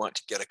do if you want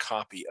to get a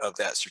copy of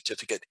that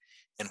certificate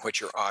and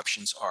what your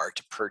options are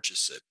to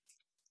purchase it.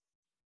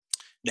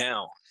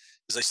 Now,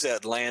 as I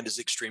said, land is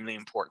extremely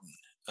important.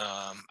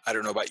 I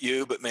don't know about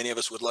you, but many of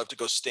us would love to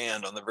go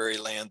stand on the very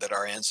land that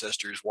our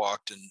ancestors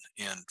walked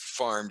and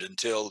farmed and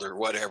tilled or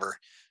whatever,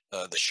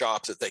 the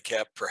shop that they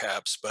kept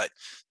perhaps, but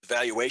the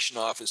valuation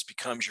office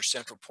becomes your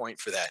central point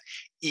for that,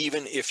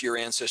 even if your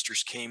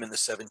ancestors came in the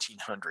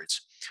 1700s.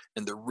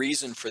 And the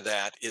reason for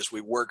that is we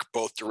work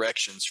both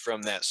directions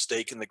from that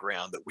stake in the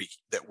ground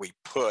that we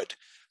put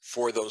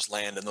for those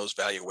land and those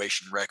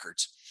valuation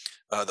records.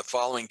 The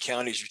following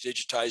counties are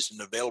digitized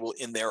and available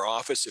in their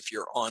office if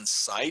you're on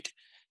site.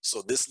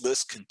 So this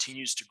list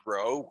continues to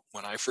grow.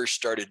 When I first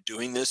started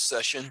doing this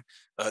session,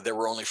 there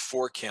were only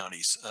 4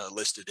 counties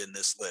listed in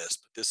this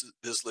list. But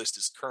this list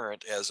is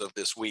current as of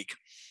this week.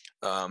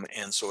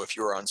 And so if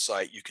you're on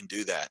site, you can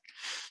do that.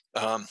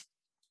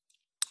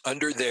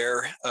 Under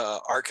their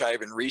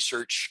archive and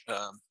research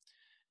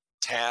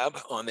tab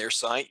on their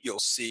site, you'll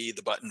see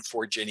the button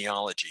for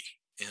genealogy.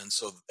 And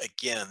so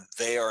again,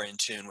 they are in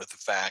tune with the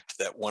fact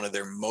that one of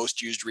their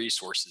most used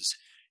resources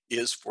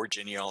is for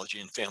genealogy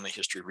and family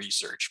history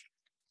research.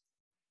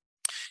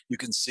 You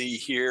can see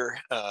here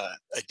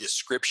a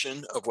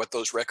description of what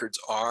those records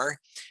are,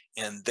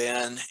 and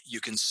then you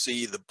can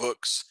see the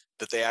books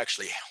that they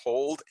actually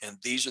hold, and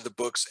these are the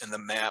books and the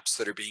maps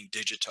that are being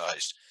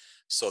digitized.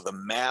 So the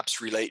maps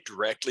relate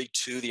directly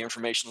to the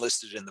information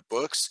listed in the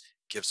books,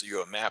 gives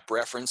you a map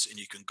reference, and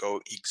you can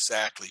go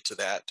exactly to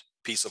that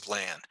piece of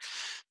land.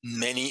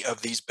 Many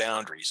of these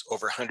boundaries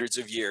over hundreds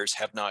of years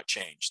have not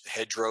changed. The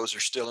hedgerows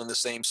are still in the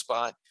same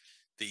spot.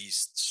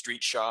 These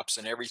street shops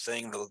and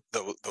everything,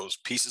 those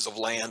pieces of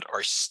land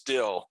are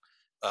still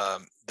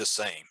the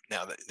same.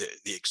 Now,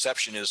 the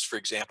exception is, for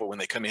example, when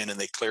they come in and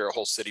they clear a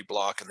whole city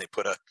block and they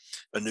put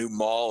a new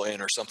mall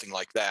in or something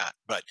like that.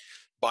 But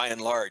by and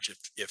large,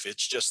 if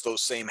it's just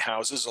those same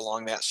houses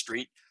along that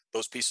street,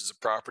 those pieces of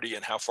property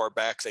and how far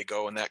back they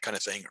go and that kind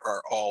of thing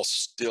are all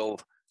still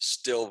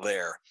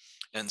there.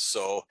 And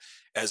so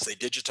as they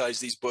digitize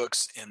these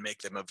books and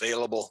make them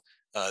available,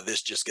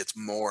 this just gets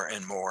more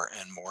and more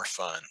and more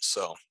fun.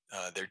 So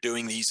they're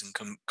doing these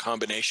in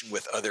combination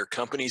with other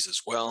companies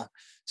as well.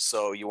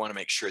 So you want to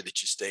make sure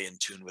that you stay in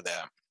tune with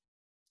that.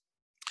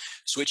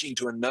 Switching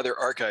to another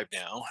archive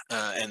now,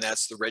 and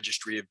that's the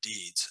Registry of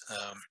Deeds.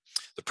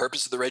 The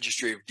purpose of the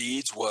Registry of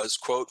Deeds was,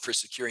 quote, for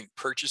securing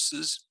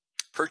purchasers,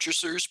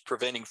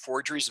 preventing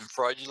forgeries and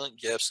fraudulent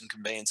gifts and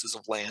conveyances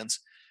of lands,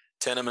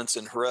 tenements,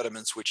 and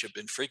hereditaments, which have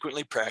been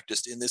frequently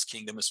practiced in this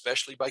kingdom,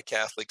 especially by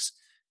Catholics,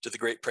 to the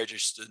great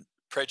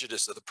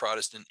prejudice of the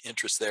Protestant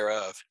interests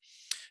thereof.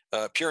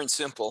 Pure and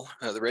simple,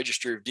 the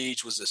Registry of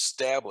Deeds was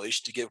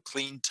established to give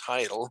clean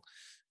title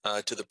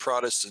to the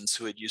Protestants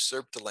who had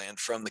usurped the land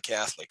from the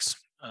Catholics.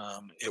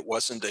 It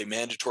wasn't a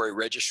mandatory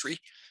registry,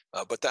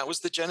 but that was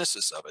the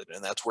genesis of it,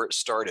 and that's where it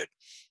started.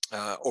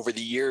 Over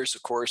the years,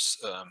 of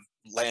course,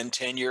 land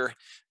tenure,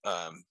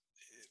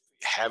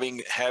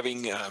 having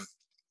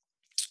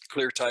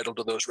clear title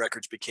to those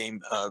records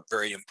became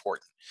very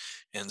important.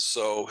 And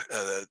so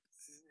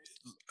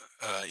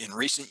in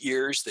recent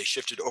years, they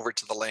shifted over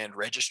to the land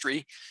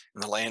registry,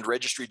 and the land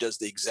registry does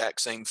the exact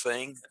same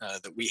thing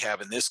that we have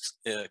in this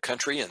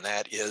country, and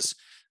that is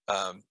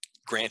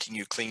granting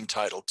you clean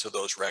title to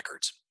those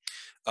records.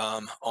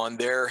 On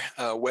their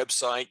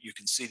website, you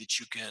can see that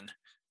you can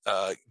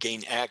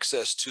gain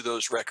access to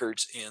those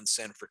records and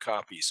send for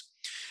copies.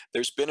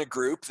 There's been a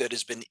group that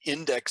has been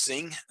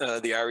indexing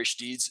the Irish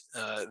deeds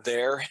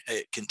there.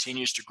 It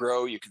continues to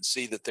grow. You can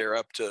see that they're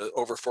up to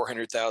over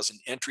 400,000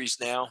 entries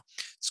now.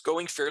 It's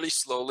going fairly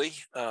slowly,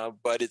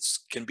 but it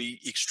can be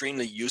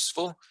extremely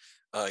useful.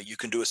 You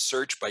can do a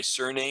search by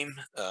surname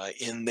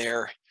in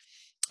their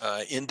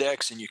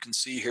index, and you can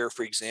see here,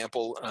 for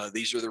example,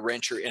 these are the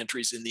Rencher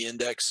entries in the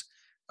index.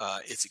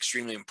 It's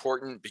extremely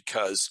important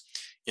because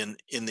in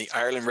the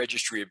Ireland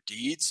Registry of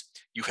Deeds,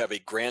 you have a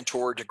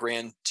grantor to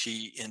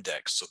grantee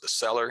index, so the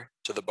seller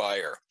to the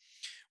buyer.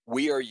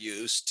 We are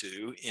used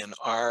to, in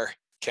our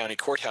county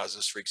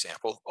courthouses, for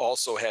example,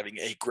 also having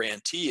a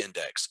grantee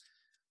index,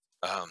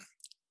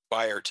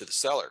 buyer to the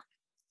seller.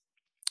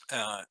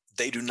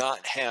 They do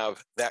not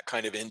have that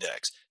kind of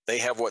index. They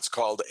have what's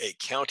called a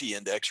county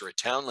index or a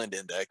townland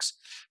index,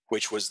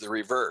 which was the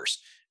reverse.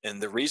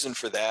 And the reason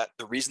for that,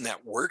 the reason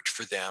that worked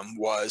for them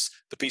was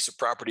the piece of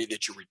property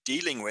that you were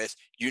dealing with,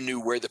 you knew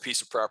where the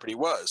piece of property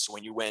was. So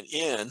when you went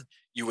in,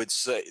 you would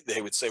say,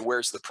 they would say,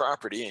 where's the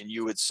property? And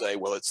you would say,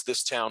 well, it's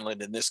this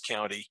townland in this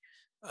county.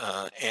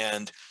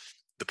 And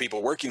the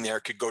people working there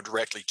could go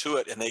directly to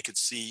it and they could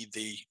see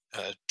the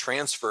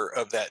transfer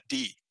of that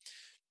deed.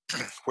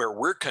 Where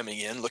we're coming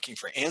in looking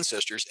for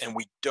ancestors and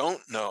we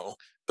don't know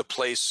the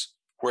place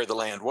where the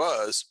land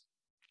was,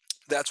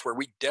 that's where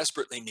we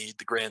desperately need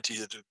the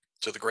grantee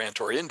to the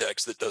grantor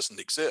index that doesn't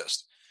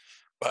exist.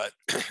 But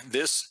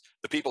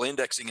the people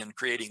indexing and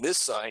creating this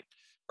site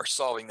are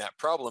solving that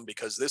problem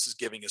because this is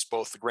giving us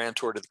both the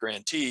grantor to the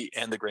grantee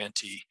and the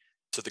grantee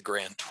to the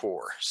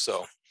grantor.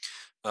 So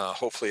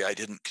hopefully I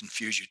didn't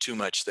confuse you too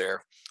much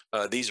there.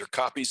 These are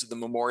copies of the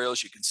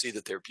memorials. You can see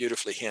that they're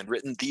beautifully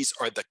handwritten. These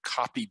are the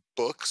copy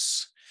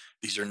books.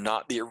 These are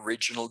not the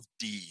original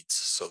deeds.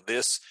 So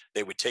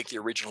they would take the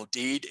original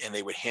deed and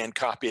they would hand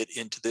copy it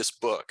into this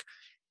book.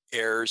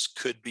 Errors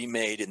could be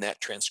made in that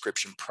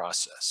transcription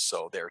process.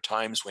 So there are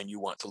times when you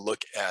want to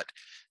look at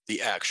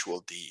the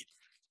actual deed.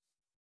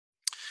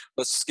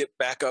 Let's skip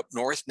back up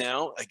north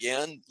now.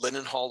 Again,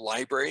 Linenhall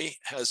Library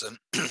has an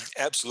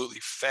absolutely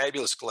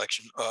fabulous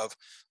collection of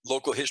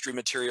local history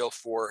material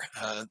for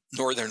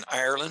Northern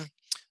Ireland.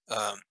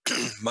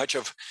 Much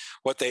of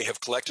what they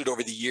have collected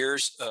over the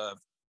years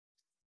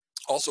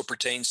also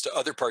pertains to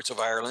other parts of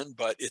Ireland,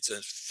 but it's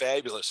a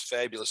fabulous,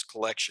 fabulous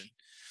collection.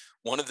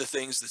 One of the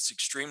things that's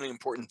extremely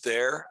important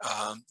there,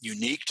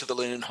 unique to the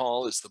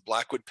Linenhall, is the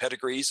Blackwood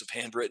pedigrees of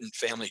handwritten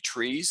family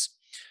trees.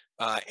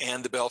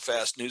 And the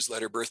Belfast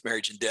Newsletter Birth,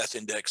 Marriage, and Death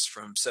Index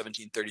from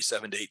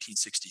 1737 to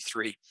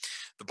 1863.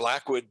 The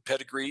Blackwood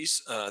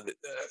pedigrees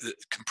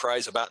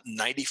comprise about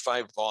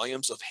 95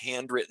 volumes of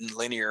handwritten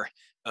linear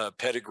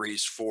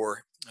pedigrees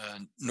for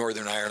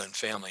Northern Ireland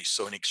families.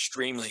 So an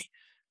extremely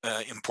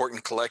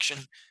important collection.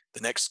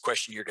 The next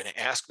question you're going to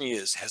ask me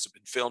is, has it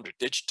been filmed or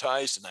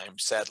digitized? And I'm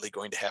sadly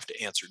going to have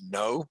to answer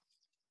no.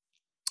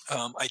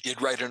 I did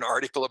write an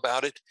article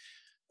about it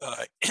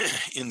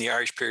in the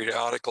Irish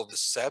periodical, the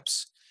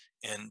SEPS,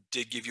 and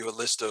did give you a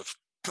list of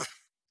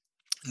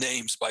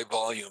names by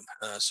volume.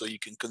 So you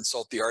can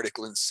consult the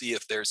article and see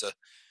if there's a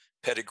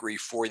pedigree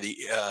for the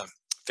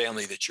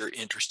family that you're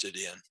interested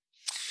in.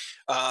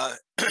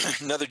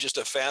 Another just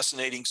a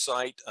fascinating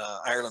site,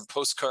 Ireland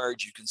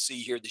Postcards. You can see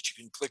here that you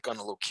can click on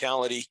a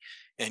locality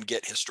and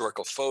get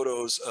historical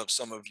photos of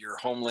some of your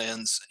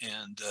homelands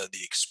and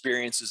the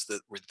experiences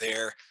that were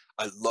there.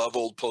 I love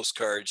old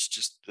postcards,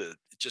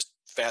 just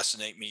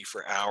fascinate me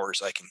for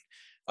hours. I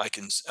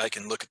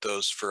can look at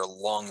those for a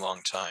long,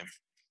 long time.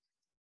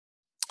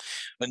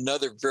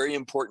 Another very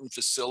important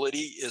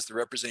facility is the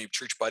Representative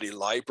Church Body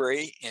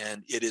Library,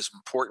 and it is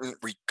important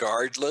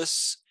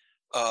regardless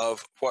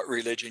of what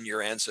religion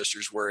your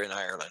ancestors were in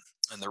Ireland.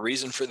 And the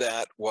reason for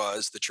that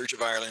was the Church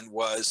of Ireland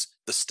was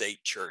the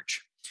state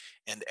church.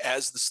 And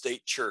as the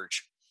state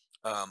church,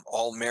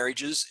 all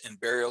marriages and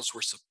burials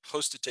were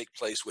supposed to take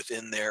place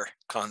within their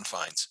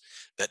confines.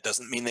 That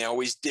doesn't mean they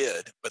always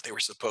did, but they were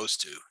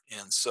supposed to.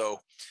 And so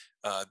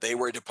they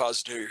were a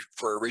depository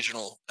for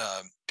original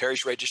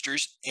parish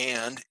registers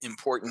and,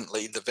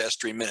 importantly, the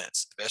vestry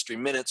minutes. The vestry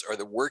minutes are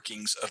the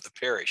workings of the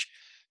parish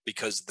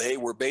because they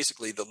were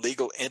basically the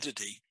legal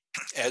entity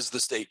as the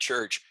state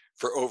church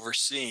for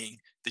overseeing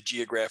the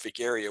geographic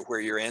area where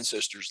your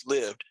ancestors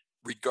lived,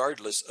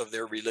 regardless of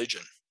their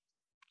religion.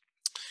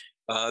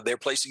 They're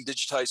placing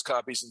digitized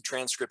copies and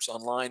transcripts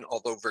online,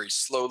 although very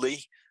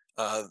slowly.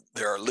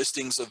 There are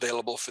listings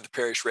available for the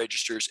parish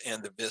registers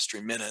and the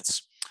vestry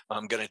minutes.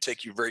 I'm going to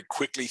take you very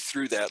quickly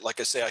through that. Like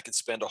I say, I could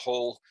spend a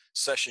whole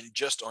session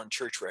just on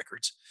church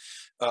records.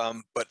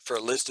 But for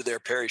a list of their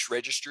parish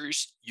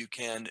registers, you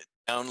can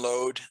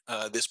download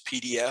this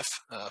PDF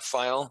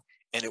file,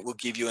 and it will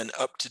give you an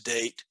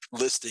up-to-date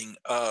listing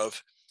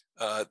of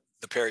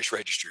the parish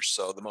registers.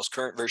 So the most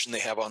current version they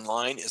have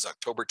online is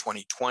October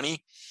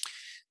 2020.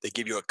 They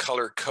give you a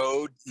color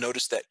code.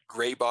 Notice that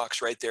gray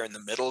box right there in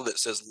the middle that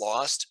says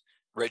lost.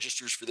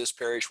 Registers for this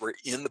parish were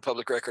in the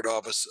Public Record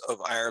Office of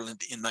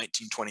Ireland in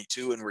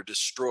 1922 and were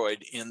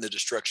destroyed in the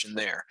destruction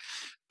there.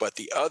 But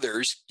the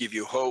others give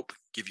you hope,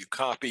 give you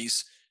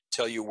copies,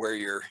 tell you where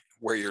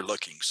you're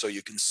looking. So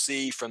you can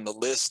see from the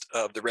list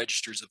of the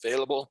registers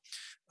available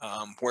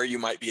where you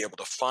might be able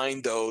to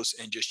find those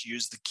and just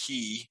use the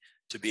key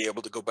to be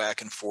able to go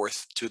back and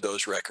forth to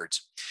those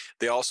records.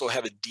 They also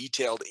have a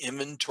detailed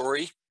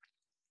inventory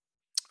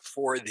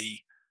for the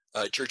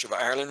Church of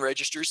Ireland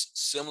registers,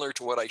 similar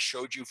to what I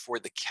showed you for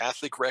the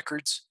Catholic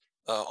records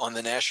on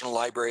the National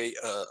Library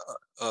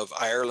of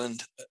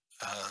Ireland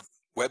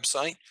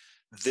website.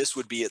 this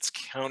would be its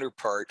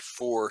counterpart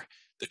for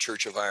the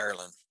Church of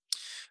Ireland.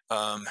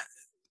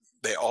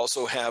 They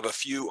also have a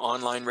few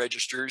online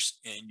registers,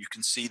 and you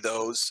can see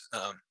those.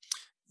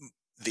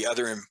 The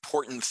other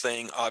important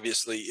thing,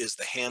 obviously, is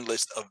the hand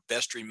list of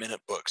vestry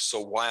minute books.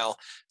 So while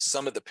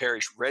some of the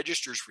parish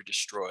registers were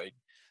destroyed,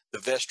 the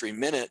vestry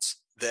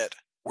minutes that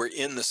were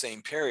in the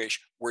same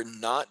parish were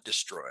not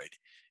destroyed.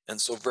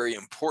 And so very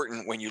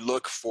important when you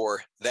look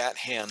for that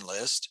hand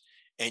list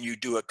and you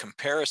do a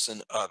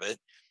comparison of it,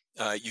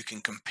 you can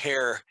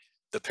compare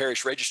the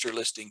parish register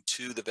listing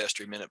to the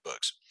vestry minute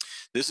books.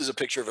 This is a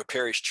picture of a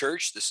parish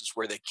church. This is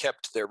where they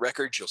kept their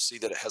records. You'll see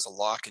that it has a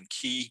lock and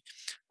key,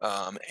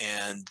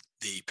 and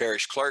the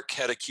parish clerk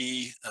had a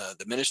key,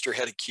 the minister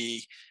had a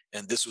key,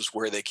 and this was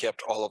where they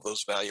kept all of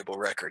those valuable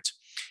records.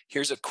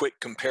 Here's a quick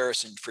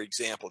comparison, for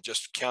example,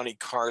 just County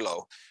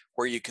Carlow,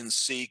 where you can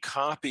see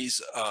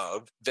copies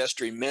of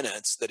vestry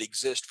minutes that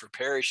exist for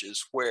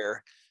parishes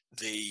where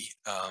the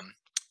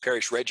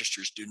parish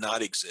registers do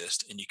not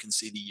exist, and you can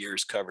see the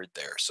years covered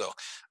there. So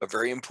a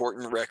very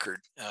important record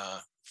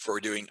for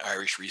doing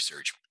Irish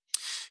research.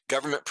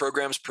 Government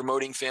programs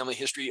promoting family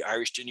history.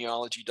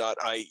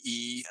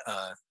 irishgenealogy.ie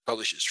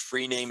publishes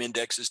free name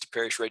indexes to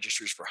parish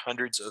registers for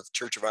hundreds of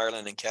Church of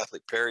Ireland and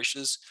Catholic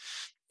parishes.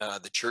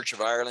 The Church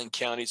of Ireland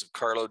counties of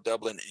Carlow,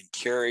 Dublin, and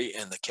Kerry,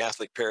 and the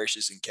Catholic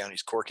parishes in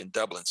counties Cork and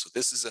Dublin. So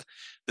this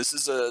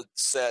is a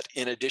set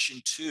in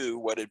addition to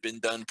what had been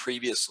done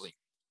previously.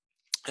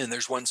 And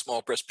there's one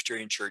small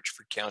Presbyterian church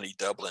for County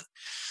Dublin.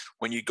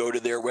 When you go to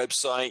their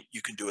website,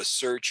 you can do a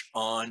search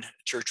on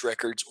church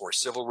records or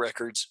civil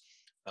records.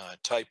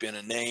 Type in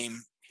a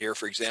name. Here,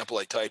 for example,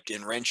 I typed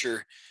in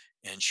Rencher,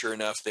 and sure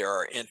enough, there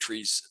are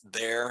entries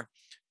there.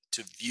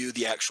 To view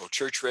the actual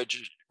church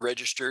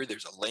register,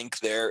 there's a link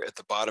there at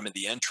the bottom of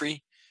the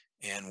entry.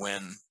 And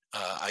when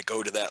I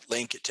go to that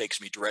link, it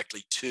takes me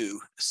directly to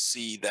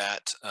see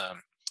that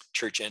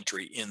church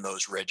entry in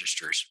those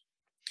registers.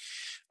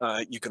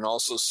 You can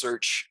also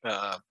search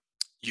a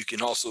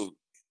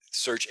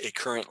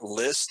current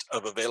list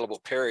of available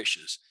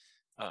parishes.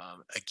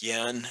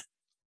 Again,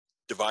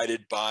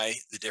 divided by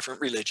the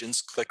different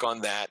religions. Click on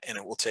that and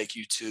it will take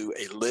you to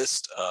a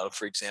list of,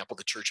 for example,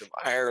 the Church of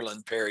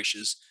Ireland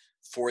parishes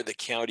for the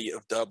County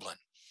of Dublin.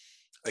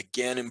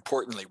 Again,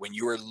 importantly, when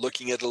you are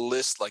looking at a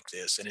list like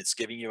this and it's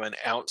giving you an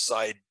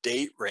outside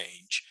date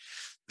range,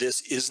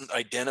 this isn't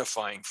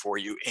identifying for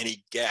you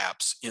any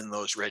gaps in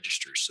those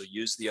registers. So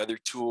use the other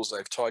tools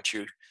I've taught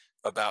you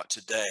about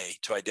today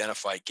to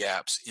identify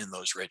gaps in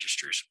those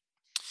registers.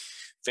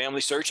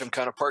 FamilySearch, I'm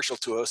kind of partial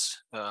to us.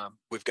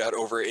 We've got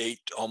over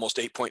almost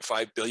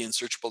 8.5 billion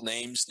searchable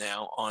names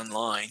now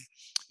online.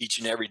 Each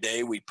and every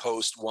day we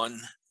post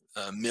 1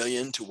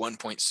 million to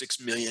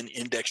 1.6 million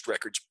indexed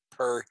records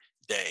per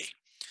day.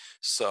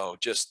 So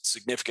just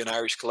significant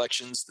Irish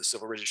collections, the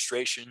civil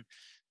registration,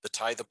 the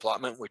tithe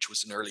allotment, which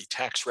was an early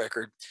tax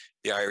record,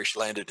 the Irish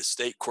landed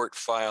estate court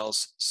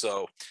files.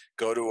 So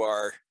go to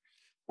our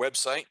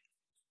website,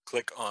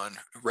 click on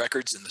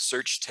records in the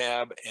search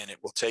tab, and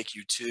it will take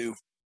you to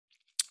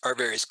our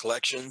various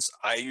collections.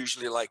 I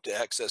usually like to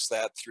access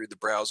that through the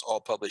browse all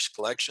published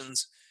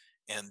collections.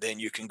 And then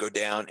you can go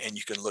down and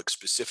you can look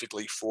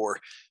specifically for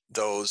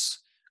those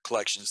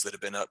collections that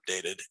have been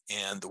updated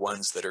and the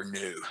ones that are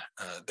new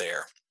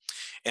there.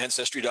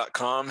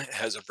 Ancestry.com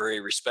has a very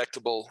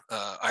respectable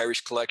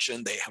Irish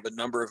collection. They have a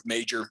number of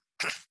major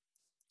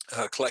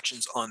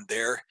collections on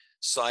their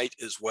site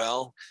as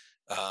well.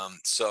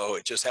 So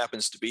it just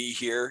happens to be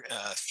here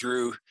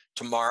through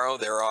tomorrow.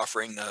 They're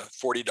offering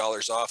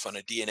 $40 off on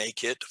a DNA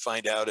kit to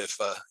find out if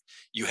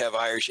you have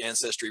Irish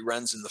ancestry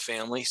runs in the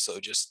family. So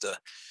just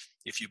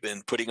if you've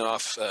been putting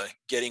off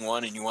getting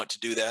one and you want to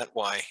do that,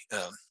 why,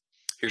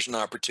 here's an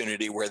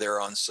opportunity where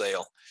they're on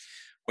sale.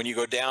 When you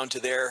go down to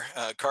their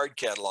card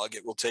catalog,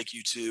 it will take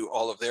you to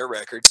all of their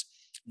records.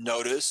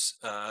 Notice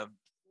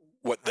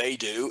what they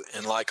do,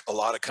 and like a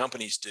lot of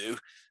companies do,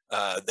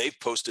 they've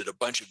posted a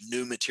bunch of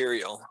new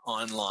material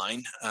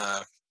online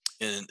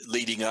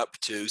leading up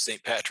to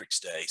St. Patrick's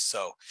Day.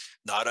 So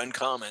not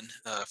uncommon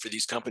for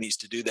these companies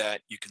to do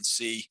that. You can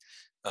see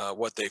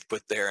what they've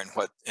put there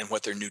and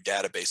what their new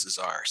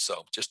databases are.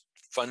 So just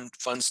fun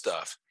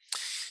stuff.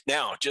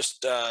 Now,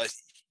 just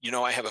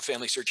I have a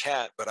FamilySearch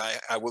hat, but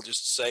I will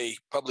just say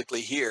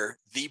publicly here,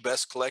 the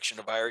best collection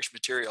of Irish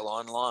material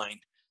online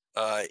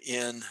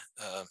in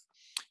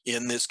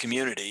this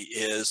community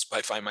is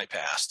by Find My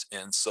Past.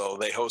 And so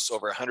they host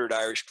over 100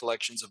 Irish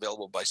collections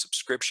available by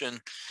subscription.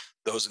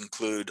 Those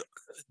include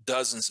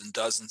dozens and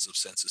dozens of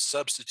census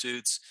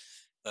substitutes.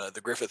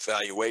 The Griffith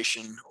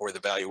valuation or the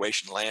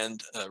valuation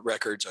land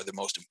records are the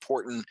most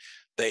important.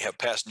 They have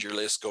passenger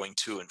lists going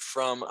to and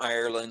from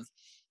Ireland.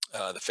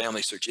 The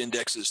FamilySearch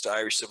indexes to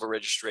Irish civil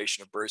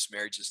registration of births,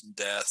 marriages, and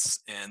deaths.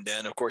 And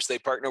then, of course, they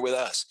partner with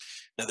us.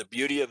 Now, the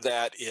beauty of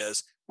that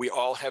is we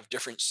all have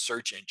different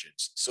search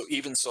engines. So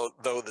even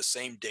though the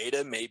same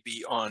data may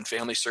be on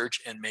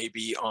FamilySearch and may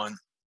be on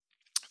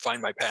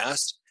Find My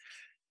Past,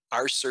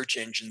 our search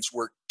engines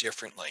work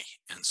differently.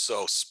 And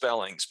so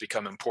spellings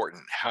become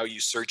important, how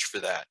you search for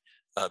that.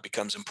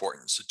 becomes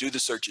important. So do the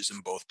searches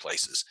in both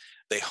places.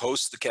 They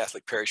host the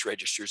Catholic parish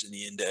registers and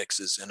the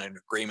indexes in an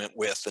agreement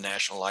with the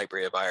National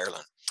Library of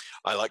Ireland.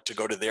 I like to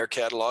go to their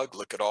catalog,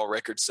 look at all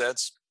record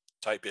sets,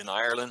 type in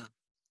Ireland,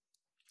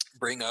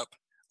 bring up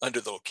under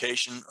the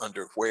location,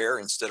 under where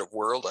instead of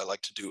world. I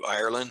like to do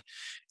Ireland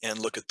and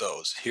look at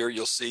those. Here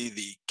you'll see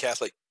the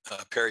Catholic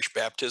parish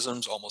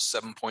baptisms, almost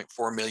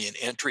 7.4 million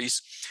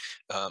entries.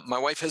 My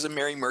wife has a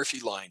Mary Murphy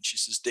line. She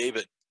says,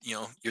 David, you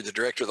know, you're the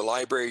director of the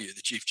library, you're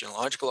the chief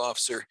genealogical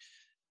officer.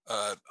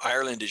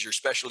 Ireland is your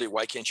specialty.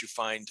 Why can't you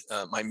find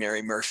my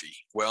Mary Murphy?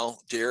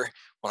 Well, dear,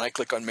 when I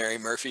click on Mary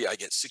Murphy, I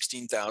get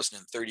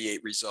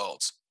 16,038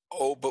 results.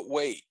 Oh, but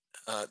wait,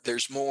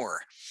 there's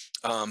more.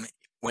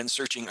 When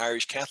searching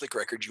Irish Catholic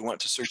records, you want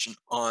to search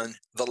on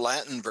the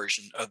Latin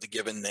version of the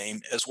given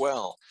name as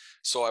well.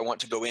 So I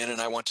want to go in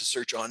and I want to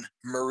search on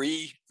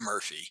Marie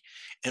Murphy.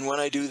 And when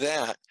I do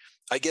that,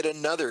 I get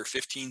another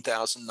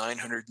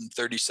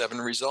 15,937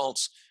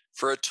 results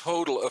for a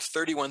total of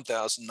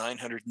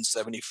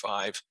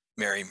 31,975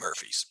 Mary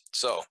Murphys.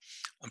 So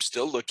I'm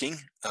still looking.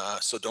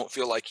 So don't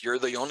feel like you're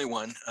the only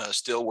one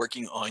still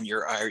working on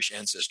your Irish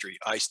ancestry.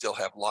 I still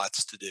have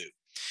lots to do.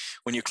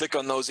 When you click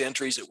on those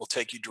entries, it will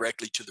take you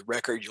directly to the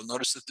record. You'll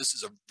notice that this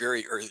is a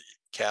very early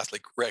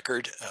Catholic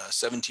record,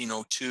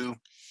 1702,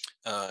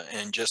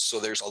 and just so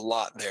there's a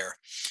lot there.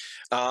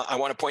 I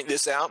want to point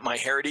this out.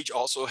 MyHeritage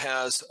also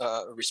has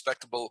a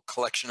respectable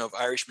collection of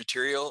Irish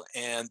material,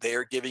 and they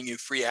are giving you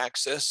free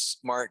access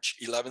March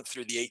 11th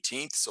through the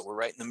 18th. So we're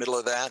right in the middle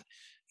of that.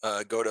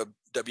 Go to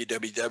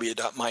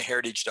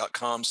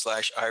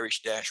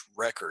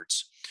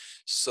www.myheritage.com/Irish-records.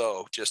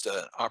 So just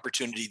an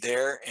opportunity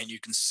there, and you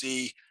can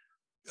see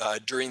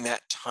during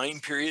that time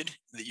period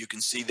that you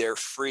can see their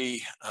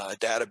free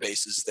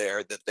databases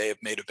there that they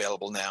have made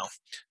available now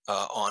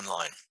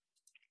online.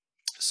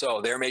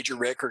 So their major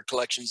record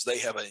collections, they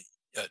have a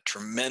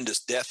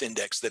tremendous death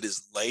index that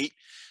is late.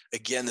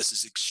 Again, this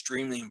is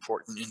extremely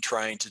important in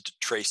trying to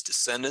trace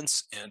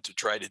descendants and to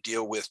try to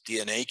deal with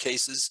DNA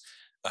cases.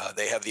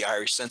 They have the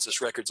Irish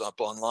census records up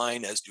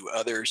online, as do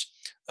others.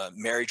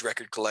 Marriage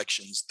record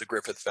collections, the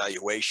Griffith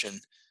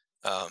valuation,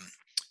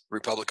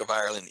 Republic of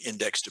Ireland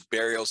index to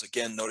burials.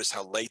 Again, notice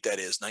how late that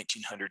is,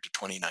 1900 to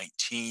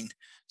 2019.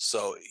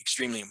 So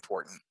extremely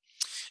important.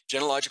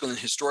 Genealogical and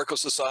Historical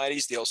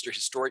Societies, the Ulster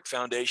Historic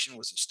Foundation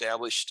was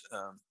established,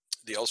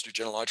 the Ulster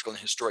Genealogical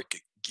and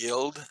Historic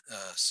Guild.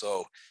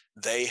 So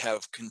they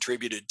have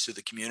contributed to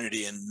the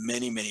community in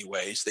many, many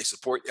ways. They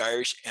support the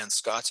Irish and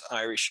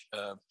Scots-Irish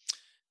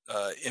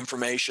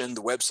information.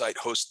 The website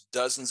hosts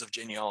dozens of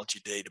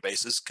genealogy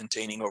databases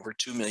containing over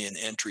 2 million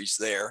entries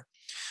there.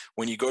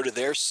 When you go to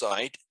their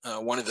site,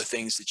 one of the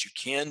things that you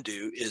can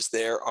do is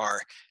there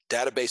are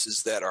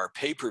databases that are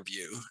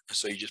pay-per-view.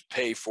 So you just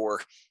pay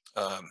for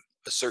a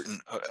certain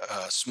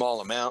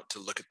small amount to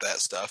look at that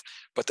stuff,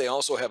 but they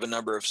also have a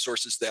number of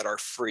sources that are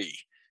free.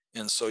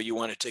 And so you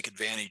want to take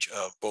advantage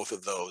of both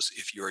of those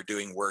if you are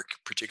doing work,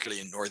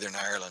 particularly in Northern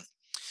Ireland.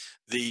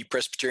 The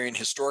Presbyterian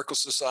Historical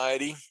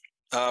Society,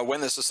 when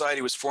the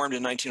society was formed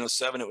in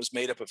 1907, it was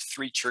made up of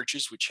 3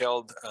 churches which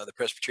held the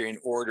Presbyterian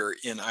order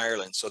in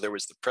Ireland. So there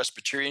was the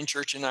Presbyterian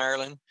Church in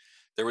Ireland,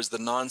 there was the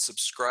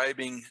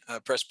non-subscribing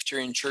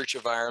Presbyterian Church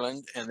of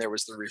Ireland, and there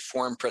was the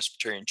Reformed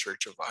Presbyterian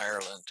Church of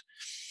Ireland.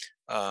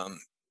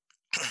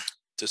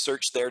 To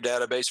search their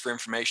database for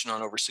information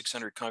on over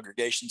 600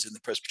 congregations in the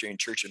Presbyterian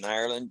Church in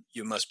Ireland,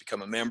 you must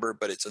become a member,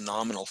 but it's a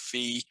nominal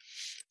fee.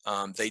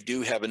 They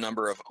do have a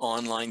number of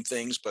online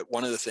things, but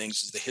one of the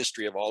things is the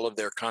history of all of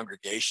their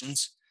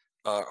congregations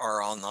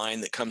are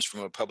online. That comes from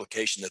a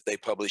publication that they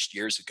published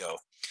years ago.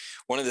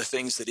 One of the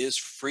things that is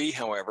free,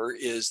 however,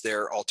 is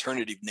their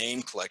alternative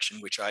name collection,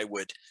 which I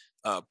would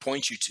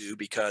point you to,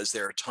 because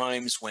there are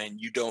times when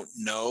you don't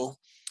know,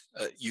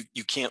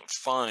 you can't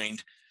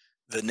find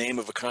the name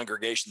of a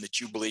congregation that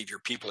you believe your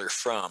people are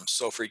from.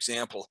 So for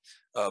example,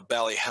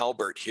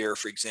 Ballyhalbert here,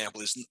 for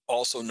example, is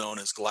also known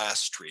as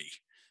Glasstree.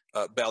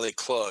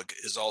 Ballyclug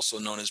is also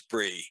known as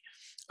Bree.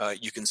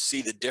 You can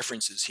see the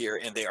differences here,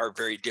 and they are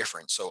very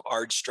different. So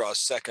Ardstraw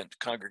Second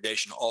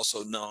congregation,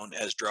 also known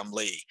as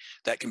Drumlee.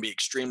 That can be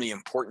extremely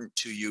important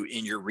to you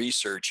in your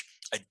research,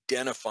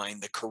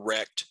 identifying the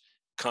correct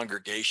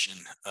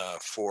congregation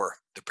for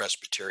the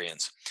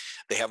Presbyterians.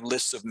 They have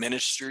lists of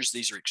ministers.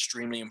 These are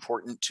extremely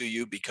important to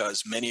you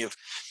because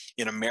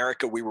in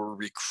America, we were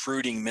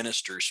recruiting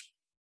ministers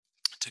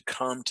to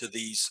come to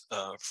these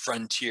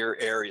frontier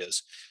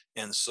areas.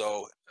 And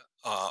so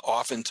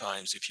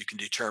oftentimes, if you can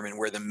determine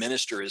where the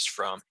minister is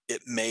from,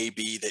 it may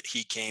be that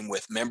he came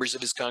with members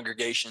of his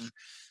congregation,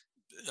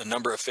 a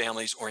number of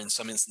families, or in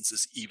some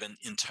instances, even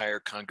entire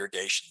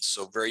congregations.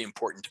 So very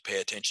important to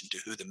pay attention to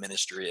who the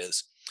minister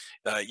is.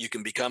 You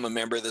can become a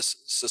member of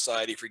this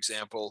society, for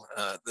example,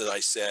 that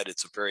I said,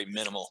 it's a very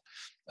minimal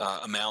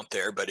amount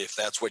there, but if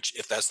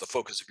that's the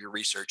focus of your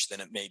research, then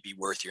it may be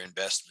worth your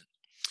investment.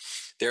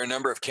 There are a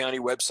number of county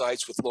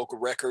websites with local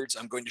records.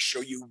 I'm going to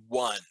show you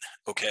one,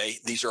 okay?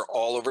 These are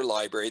all over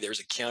library. There's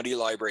a county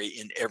library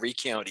in every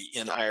county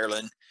in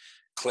Ireland.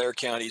 Clare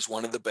County is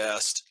one of the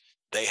best.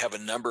 They have a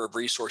number of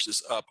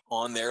resources up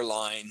on their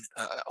line,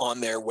 on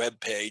their web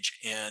page,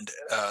 and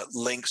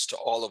links to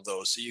all of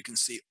those. So you can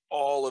see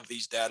all of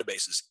these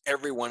databases.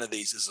 Every one of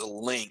these is a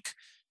link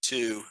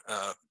to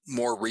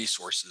more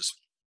resources.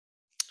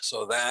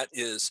 So that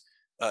is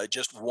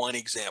just one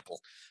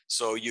example.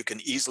 So you can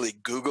easily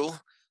Google,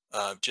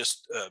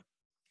 just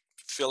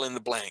fill in the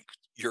blank,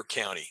 your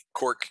county,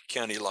 Cork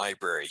County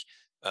Library,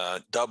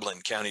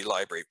 Dublin County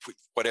Library,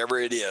 whatever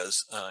it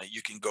is,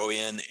 you can go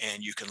in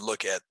and you can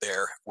look at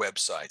their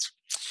websites.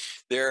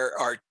 There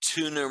are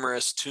too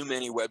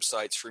many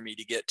websites for me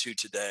to get to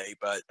today,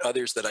 but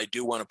others that I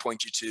do want to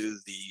point you to: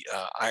 the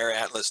IR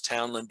Atlas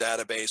Townland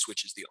database,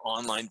 which is the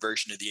online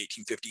version of the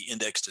 1850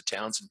 Index to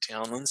Towns and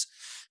Townlands.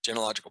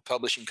 Genealogical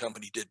Publishing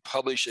Company did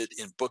publish it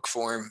in book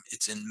form.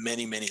 It's in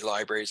many, many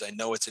libraries. I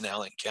know it's in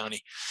Allen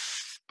County,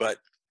 but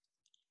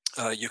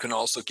you can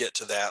also get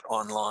to that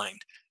online.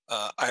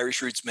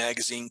 Irish Roots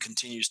Magazine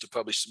continues to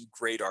publish some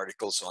great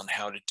articles on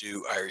how to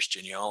do Irish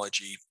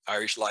genealogy.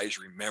 Irish Lives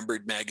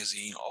Remembered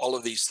magazine, all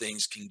of these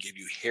things can give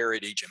you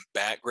heritage and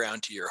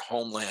background to your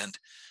homeland.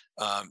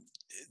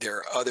 There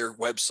are other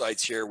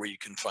websites here where you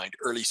can find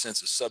early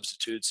census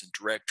substitutes and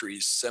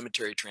directories,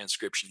 cemetery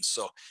transcriptions.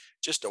 So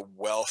just a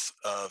wealth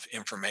of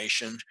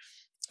information.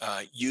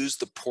 Use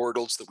the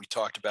portals that we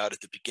talked about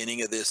at the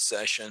beginning of this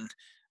session.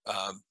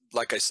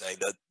 Like I say,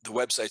 the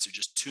websites are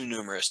just too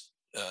numerous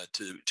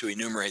to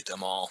enumerate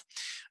them all.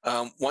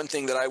 One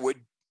thing that I would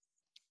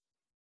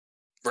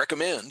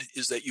recommend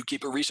is that you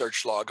keep a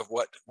research log of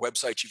what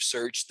websites you've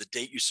searched, the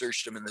date you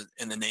searched them,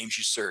 and the names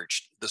you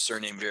searched, the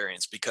surname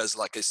variants, because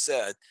like I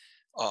said,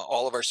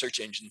 all of our search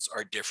engines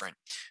are different.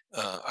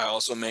 I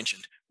also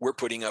mentioned we're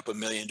putting up 1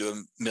 million to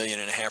 1.5 million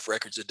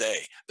records a day.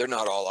 They're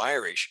not all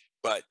Irish,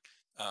 but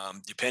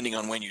depending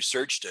on when you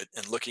searched it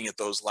and looking at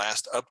those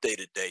last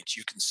updated dates,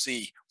 you can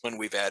see when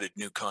we've added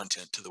new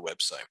content to the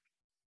website.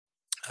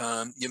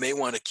 You may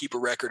want to keep a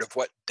record of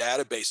what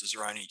databases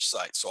are on each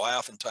site. So I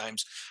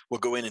oftentimes will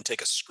go in and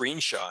take a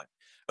screenshot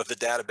of the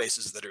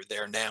databases that are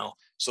there now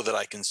so that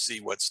I can see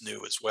what's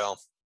new as well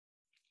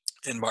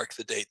and mark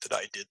the date that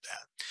I did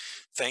that.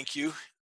 Thank you.